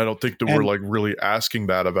 Yeah. And I don't think that we're like really asking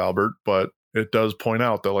that of Albert, but it does point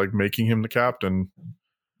out that like making him the captain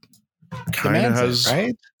kind of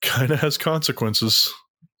has consequences.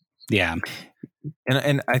 Yeah.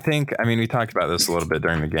 And I think, I mean, we talked about this a little bit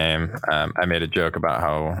during the game. I made a joke about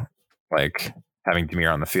how like having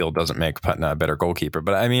Damir on the field doesn't make Putna a better goalkeeper.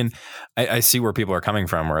 But I mean, I see where people are coming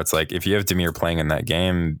from, where it's like, if you have Damir playing in that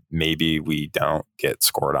game, maybe we don't get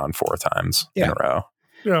scored on 4 times in a row.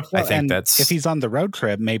 Yeah. I think that's, if he's on the road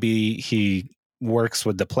trip, maybe he works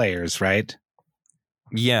with the players, right?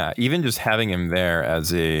 Yeah. Even just having him there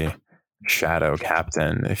as a shadow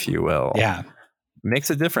captain, if you will. Yeah.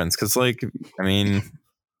 Makes a difference. Cause like, I mean,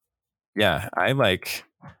 I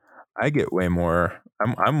get way more,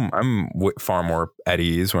 I'm far more at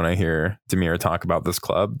ease when I hear Damir talk about this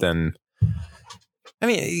club than, I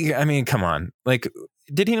mean, come on. Like,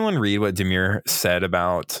 did anyone read what Damir said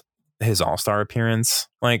about his All-Star appearance?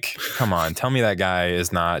 Like, come on, tell me that guy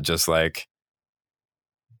is not just like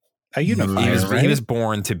a unifier. He was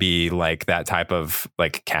born to be like that type of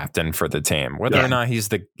like captain for the team, whether or not he's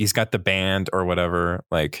got the band or whatever.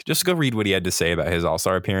 Like, just go read what he had to say about his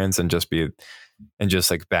All-Star appearance and just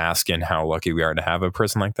like bask in how lucky we are to have a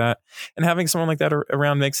person like that. And having someone like that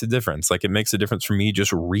around makes a difference. Like, it makes a difference for me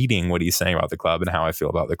just reading what he's saying about the club and how I feel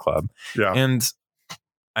about the club. Yeah. And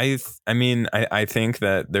I think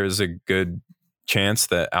that there's a good chance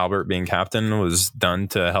that Albert being captain was done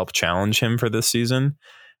to help challenge him for this season.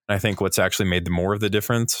 And I think what's actually made more of the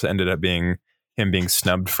difference ended up being him being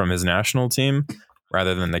snubbed from his national team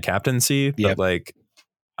rather than the captaincy. But like,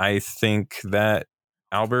 I think that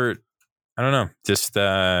Albert, I don't know. Just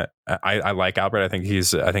I like Albert. I think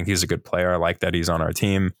he's a good player. I like that he's on our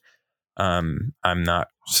team. I'm not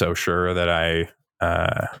so sure that I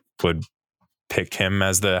would picked him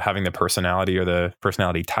as having the personality or the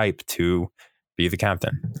personality type to be the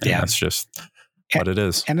captain. And that's just what it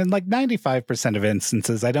is. And in like 95% of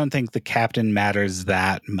instances, I don't think the captain matters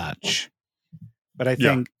that much. But I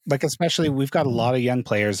think, like, especially we've got a lot of young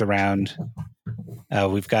players around.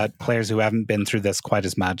 We've got players who haven't been through this quite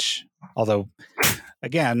as much. Although,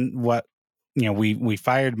 again, we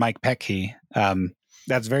fired Mike Petke.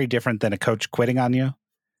 That's very different than a coach quitting on you.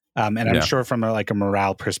 And I'm sure from a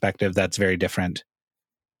morale perspective, that's very different.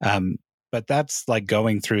 But that's like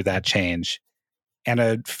going through that change. And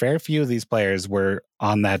a fair few of these players were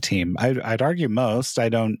on that team. I'd argue most.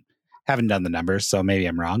 Haven't done the numbers, so maybe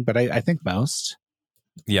I'm wrong, but I think most.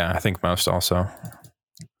 Yeah, I think most also.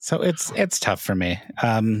 So it's tough for me.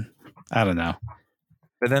 I don't know.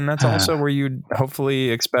 But then that's also where you'd hopefully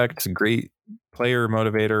expect great player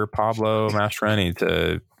motivator Pablo Mastroeni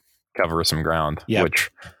to cover some ground. Yep.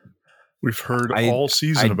 Which we've heard all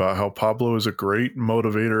season about how Pablo is a great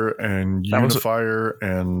motivator and unifier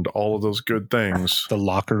and all of those good things. The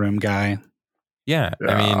locker room guy. Yeah.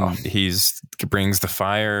 I mean, he brings the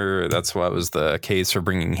fire. That's what was the case for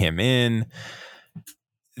bringing him in.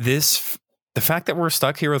 The fact that we're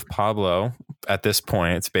stuck here with Pablo at this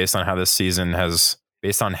point, it's based on how this season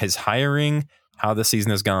based on his hiring, how the season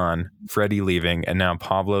has gone, Freddie leaving, and now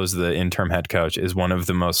Pablo's the interim head coach, is one of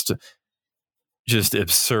the most just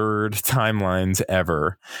absurd timelines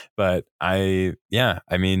ever. But I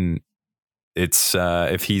mean, it's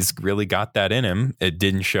if he's really got that in him, it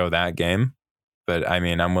didn't show that game. But I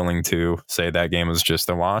mean, I'm willing to say that game was just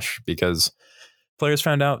a wash because players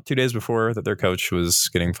found out 2 days before that their coach was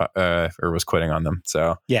getting was quitting on them.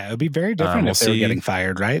 So yeah, it would be very different if they were getting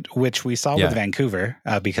fired, right? Which we saw with Vancouver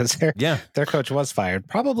because their coach was fired,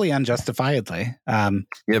 probably unjustifiably. Did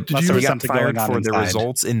you get fired for the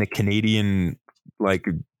results in the Canadian, like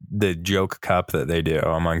the joke cup that they do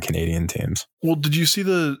among Canadian teams? Well, did you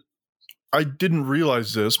see I didn't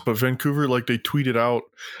realize this, but Vancouver, like, they tweeted out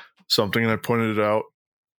something and I pointed it out.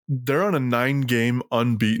 They're on a 9-game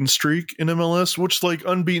unbeaten streak in MLS, which, like,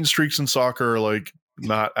 unbeaten streaks in soccer are like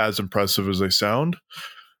not as impressive as they sound.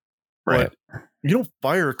 Right. But you don't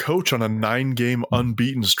fire a coach on a 9-game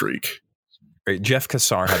unbeaten streak. Right. Jeff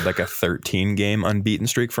Cassar had like a 13-game unbeaten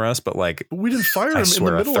streak for us, but like we didn't fire him in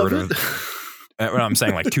the middle of it. I'm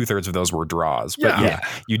saying like 2/3 of those were draws. But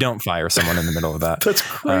you don't fire someone in the middle of that. That's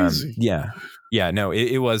crazy. No,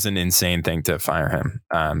 it was an insane thing to fire him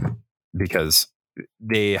because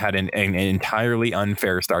they had an entirely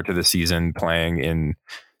unfair start to the season playing in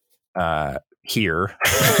here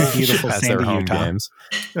beautiful as Sandy, their home Utah. games.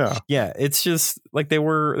 Yeah, it's just like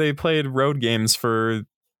they played road games for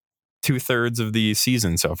 2/3 of the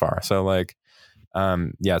season so far. So like,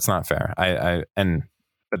 it's not fair.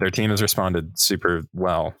 But their team has responded super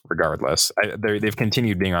well regardless. They've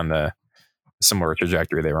continued being on the similar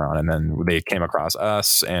trajectory they were on, and then they came across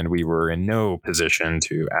us and we were in no position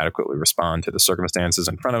to adequately respond to the circumstances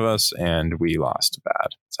in front of us, and we lost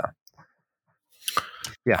bad. So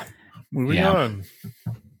moving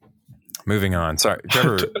on. Sorry,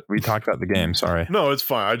 Trevor, we talked about the game. Sorry. No, it's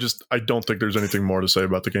fine. I don't think there's anything more to say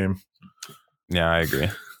about the game. Yeah, I agree.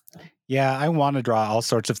 Yeah, I want to draw all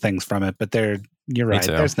sorts of things from it, but you're right.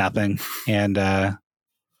 There's nothing. And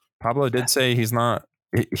Pablo did say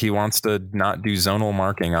he wants to not do zonal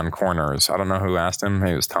marking on corners. I don't know who asked him.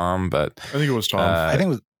 Maybe it was Tom, but I think it was Tom. I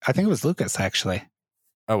think it was Lucas, actually.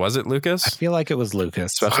 Oh, was it Lucas? I feel like it was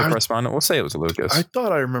Lucas. Special correspondent. We'll say it was Lucas. I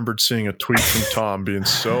thought I remembered seeing a tweet from Tom being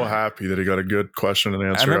so happy that he got a good question and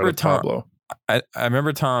answer out of Pablo. I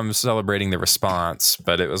remember Tom celebrating the response,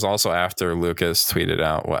 but it was also after Lucas tweeted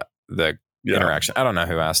out what the interaction. I don't know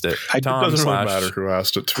who asked it. It doesn't really matter who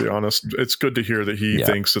asked it, to be honest. It's good to hear that he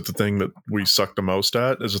thinks that the thing that we suck the most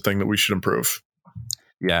at is the thing that we should improve.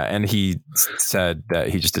 Yeah, and he said that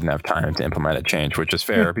he just didn't have time to implement a change, which is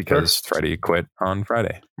fair because Freddie quit on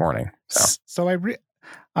Friday morning. So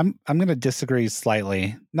I'm going to disagree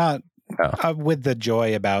slightly, not with the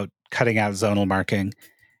joy about cutting out zonal marking.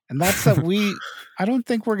 And that's that I don't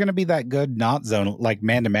think we're going to be that good not zonal, like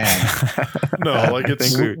man to man. No,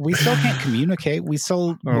 we still can't communicate. We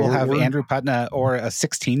still will have Andrew Putna or a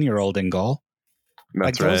 16-year-old in goal.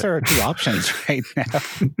 Those are our two options right now.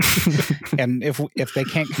 And if they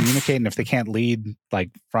can't communicate and if they can't lead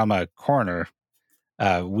like from a corner,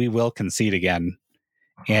 we will concede again.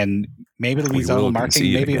 And maybe it'll be zonal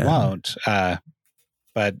marking, maybe it won't.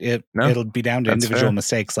 But it'll be down to individual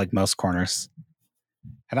mistakes like most corners.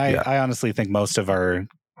 And I honestly think most of our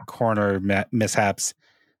corner mishaps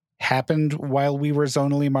happened while we were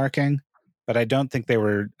zonally marking, but I don't think they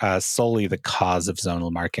were solely the cause of zonal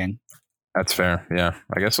marking. That's fair. Yeah.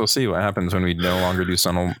 I guess we'll see what happens when we no longer do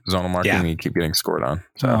zonal marking and we keep getting scored on.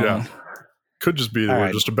 So Yeah. Could just be that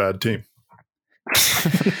we're just a bad team.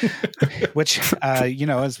 Which,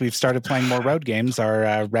 as we've started playing more road games,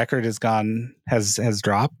 our record has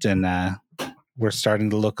dropped, and we're starting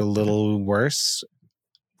to look a little worse.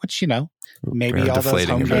 Which, maybe all those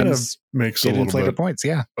home games makes a little bit points,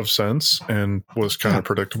 of sense, and was kind of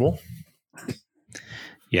predictable.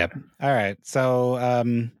 Yep. All right. So,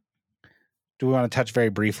 do we want to touch very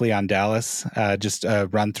briefly on Dallas? Just a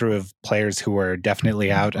run through of players who are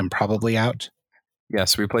definitely out and probably out.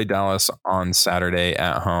 Yes, we played Dallas on Saturday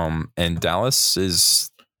at home, and Dallas is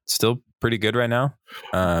still pretty good right now.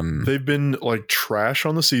 They've been like trash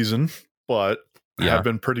on the season, but have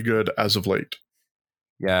been pretty good as of late.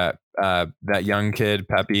 Yeah, that young kid,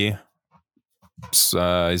 Pepe,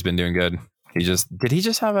 he's been doing good. Did he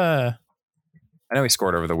just have I know he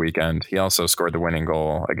scored over the weekend. He also scored the winning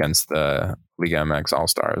goal against the Liga MX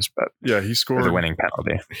All-Stars, but yeah, he scored the winning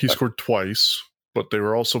penalty. He scored twice. But they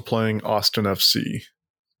were also playing Austin FC.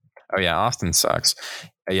 Oh yeah, Austin sucks.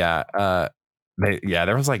 Yeah,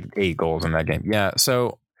 there was like 8 goals in that game. Yeah,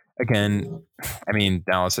 so again, I mean,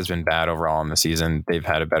 Dallas has been bad overall in the season. They've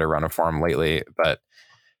had a better run of form lately, but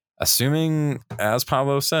assuming, as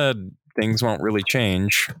Pablo said, things won't really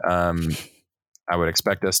change, I would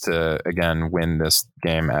expect us to again win this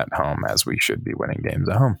game at home, as we should be winning games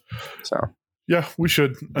at home. So yeah, we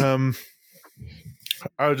should.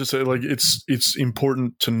 I would just say, like, it's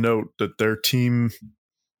important to note that their team,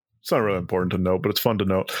 it's not really important to note, but it's fun to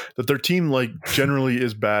note that their team, like, generally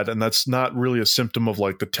is bad. And that's not really a symptom of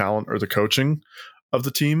like the talent or the coaching of the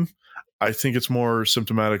team. I think it's more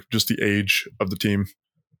symptomatic just the age of the team.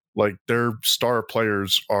 Like, their star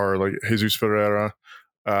players are like Jesus Ferreira,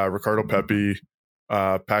 Ricardo Pepi,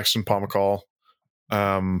 Paxton Pomykal.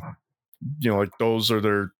 Like, those are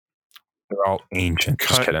they're all ancient,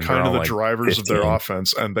 kind of the like drivers 15. Of their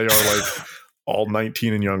offense, and they are like all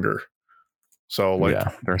 19 and younger. So like,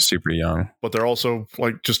 yeah, they're super young, but they're also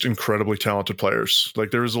like just incredibly talented players.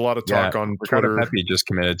 Like, there was a lot of talk on Twitter. Pepe just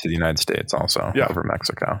committed to the United States also over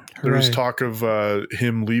Mexico. There was talk of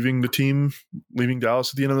him leaving the team, leaving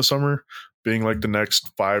Dallas at the end of the summer, being like the next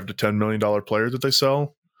 $5 to $10 million player that they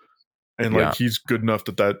sell. And like, he's good enough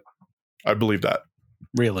that I believe that.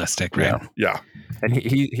 Realistic, right? Yeah. And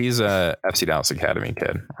he's a FC Dallas Academy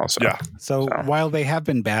kid also. Yeah. So while they have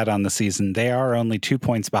been bad on the season, they are only 2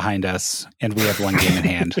 points behind us, and we have 1 game in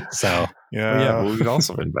hand. So yeah, we've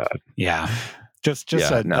also been bad. Yeah. Just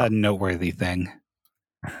a noteworthy thing.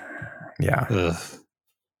 Yeah.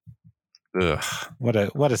 Ugh.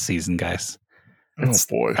 What a season, guys. Oh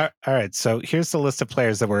boy. All right. So here's the list of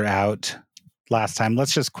players that were out last time.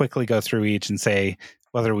 Let's just quickly go through each and say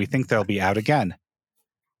whether we think they'll be out again.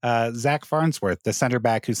 Zach Farnsworth, the center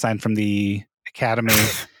back who signed from the academy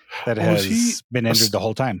that has been injured the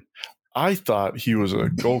whole time. I thought he was a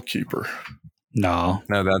goalkeeper. No,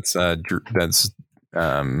 that's no,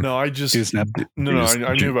 I just Dusnap.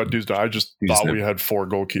 I knew about Dusnap. I just thought we had 4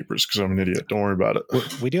 goalkeepers because I'm an idiot. Don't worry about it.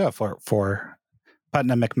 We do have four.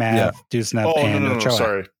 Putnam, McMahon, Dusnap, and Ochoa.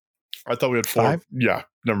 Sorry. I thought we had 4. 5? Yeah,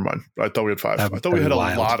 never mind. I thought we had 5. I thought we had a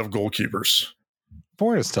lot of goalkeepers.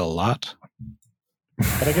 4 is still a lot.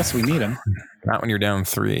 But I guess we need him. Not when you're down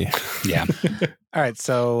 3. Yeah. All right.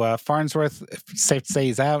 So Farnsworth, safe to say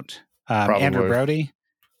he's out. Andrew Brody.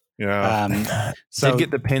 Yeah. Did get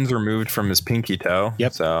the pins removed from his pinky toe.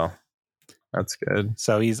 Yep. So that's good.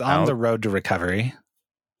 So he's on the road to recovery,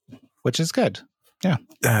 which is good. Yeah.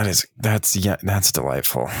 That's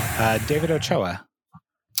delightful. David Ochoa.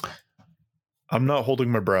 I'm not holding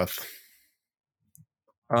my breath.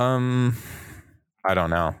 I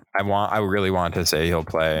don't know. I really want to say he'll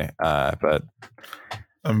play, but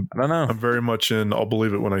I don't know. I'm very much in I'll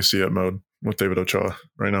believe it when I see it mode with David Ochoa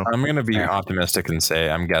right now. I'm going to be optimistic and say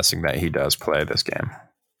I'm guessing that he does play this game.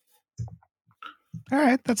 All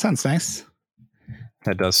right, that sounds nice.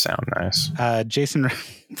 That does sound nice. Jason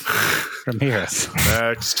Ramirez.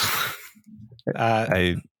 Next.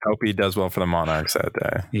 I hope he does well for the Monarchs that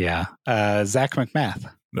day. Yeah. Zach McMath.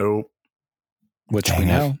 Nope. Which we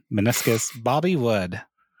know. Meniscus. Bobby Wood.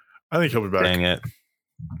 I think he'll be back. Dang it.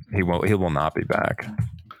 He will not be back.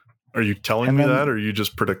 Are you telling me that, or are you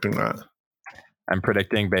just predicting that? I'm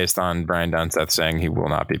predicting based on Brian Dunseth saying he will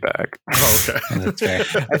not be back. Oh, okay. That's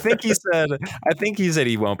fair. I think he said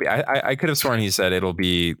he won't be. I could have sworn he said it'll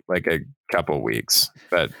be like a couple weeks,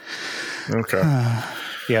 but okay.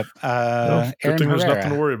 Yep. Good Aaron thing there's Herrera.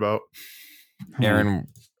 nothing to worry about. Aaron.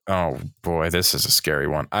 Oh boy, this is a scary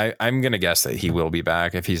one. I'm gonna guess that he will be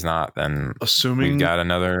back. If he's not, then we've got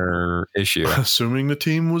another issue. Assuming the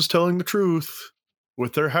team was telling the truth,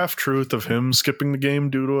 with their half truth of him skipping the game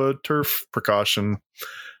due to a turf precaution,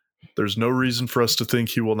 there's no reason for us to think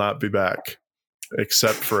he will not be back,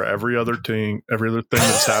 except for every other thing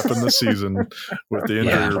that's happened this season with the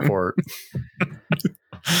injury report.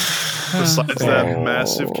 Besides that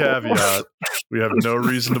massive caveat, we have no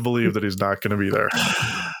reason to believe that he's not going to be there.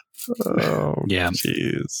 Oh, yeah.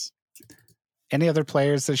 Jeez. Any other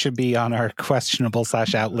players that should be on our questionable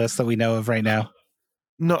 /out list that we know of right now?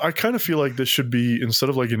 No, I kind of feel like this should be, instead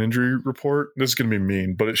of like an injury report, this is going to be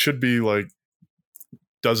mean, but it should be like,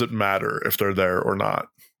 does it matter if they're there or not?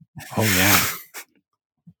 Oh, yeah.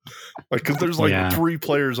 Like, because there's like 3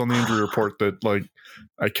 players on the injury report that like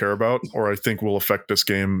I care about or I think will affect this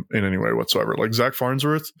game in any way whatsoever. Like Zach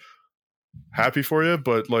Farnsworth, happy for you,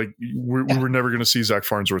 but like we were never going to see Zach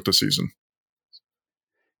Farnsworth this season.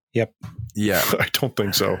 Yep. Yeah. I don't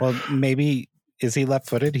think so. Well, maybe, is he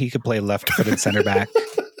left-footed? He could play left-footed center back.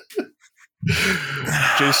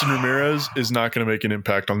 Jason Ramirez is not going to make an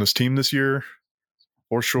impact on this team this year.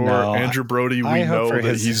 For sure. No, Andrew Brody, we know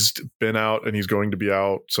that he's been out and he's going to be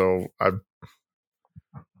out. So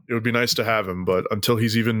it would be nice to have him, but until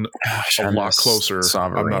he's even a lot closer,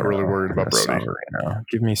 Savarino. I'm not really worried about Brody. Savarino.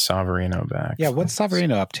 Give me Savarino back. Yeah, what's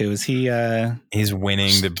Savarino up to? Is he he's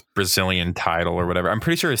winning the Brazilian title or whatever. I'm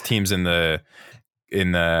pretty sure his team's in the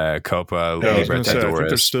Copa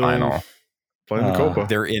Libertadores final. Playing the Copa.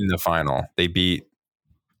 They're in the final. They beat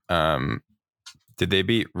did they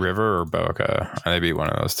beat River or Boca? They beat one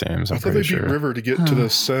of those teams. I thought they beat River to get to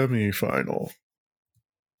the semi-final.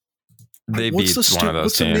 They beat one of those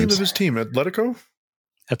what's teams. The name of his team? Atletico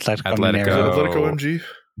Mineiro. MG?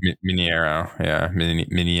 Mineiro. Yeah.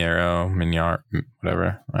 Mineiro,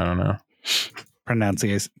 whatever. I don't know.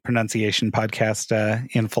 Pronunciation podcast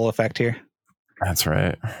in full effect here. That's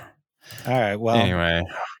right. All right. Well, anyway,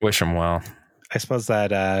 wish him well. I suppose that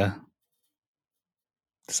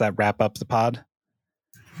does that wrap up the pod?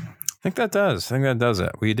 I think that does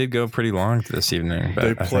it. We did go pretty long this evening. But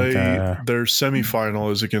they play their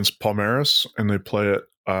semifinal is against Palmeiras, and they play it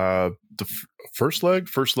the first leg.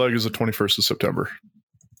 First leg is the 21st of September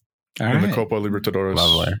in the Copa Libertadores.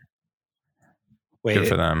 Lovely. Wait, good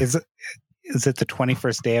for them. Is it the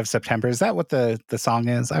 21st day of September? Is that what the song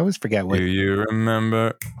is? I always forget. Do you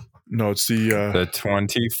remember? No, it's the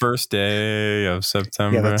 21st day of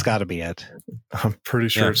September. Yeah, that's got to be it. I'm pretty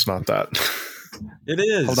sure it's not that. It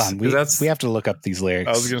is. Hold on, we have to look up these lyrics.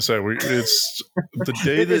 I was going to say it's the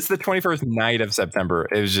day. It's the 21st night of September.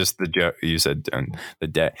 It was just the joke you said the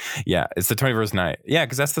day. Yeah, it's the 21st night. Yeah,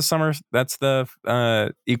 because that's the summer. That's the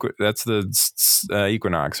equinox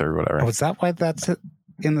or whatever. Oh, is that why that's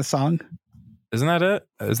in the song? Isn't that it?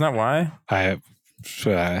 Isn't that why?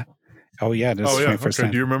 Oh yeah, it is. Okay.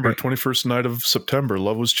 Do you remember 21st night of September?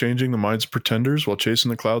 Love was changing the minds of pretenders while chasing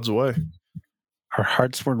the clouds away. Our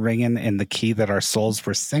hearts were ringing in the key that our souls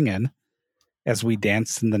were singing as we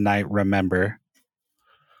danced in the night. Remember?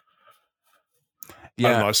 Yeah,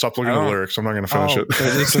 I don't know. I stopped looking at the lyrics. I'm not going to finish it.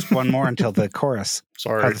 There's just one more until the chorus.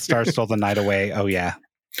 Sorry. How the stars stole the night away. Oh yeah.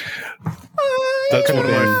 That's one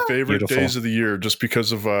of my favorite days of the year, just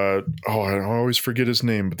because of I always forget his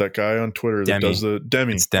name, but that guy on Twitter that does the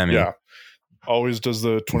Demi. It's Demi. Yeah. Always does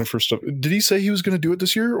the 21st stuff. Did he say he was going to do it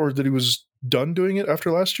this year, or that he was done doing it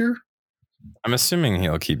after last year? I'm assuming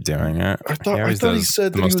he'll keep doing it. I thought he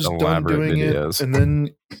said that he was done doing it, and then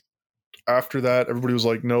after that, everybody was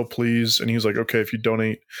like, "No, please," and he was like, "Okay, if you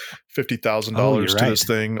donate $50,000 to this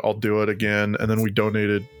thing, I'll do it again." And then we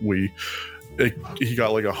donated. He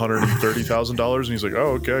got like $130,000, and he's like,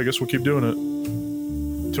 "Oh, okay, I guess we'll keep doing it."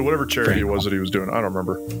 To whatever charity it was that he was doing, I don't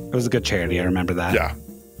remember. It was a good charity. I remember that.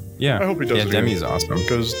 Yeah. I hope he does. Yeah, Demi's awesome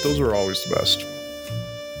because those are always the best.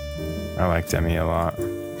 I like Demi a lot.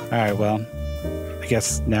 All right, well, I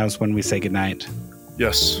guess now's when we say goodnight.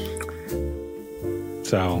 Yes.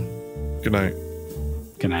 So, good night.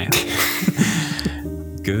 Good night.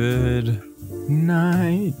 Good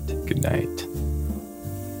night. Good night.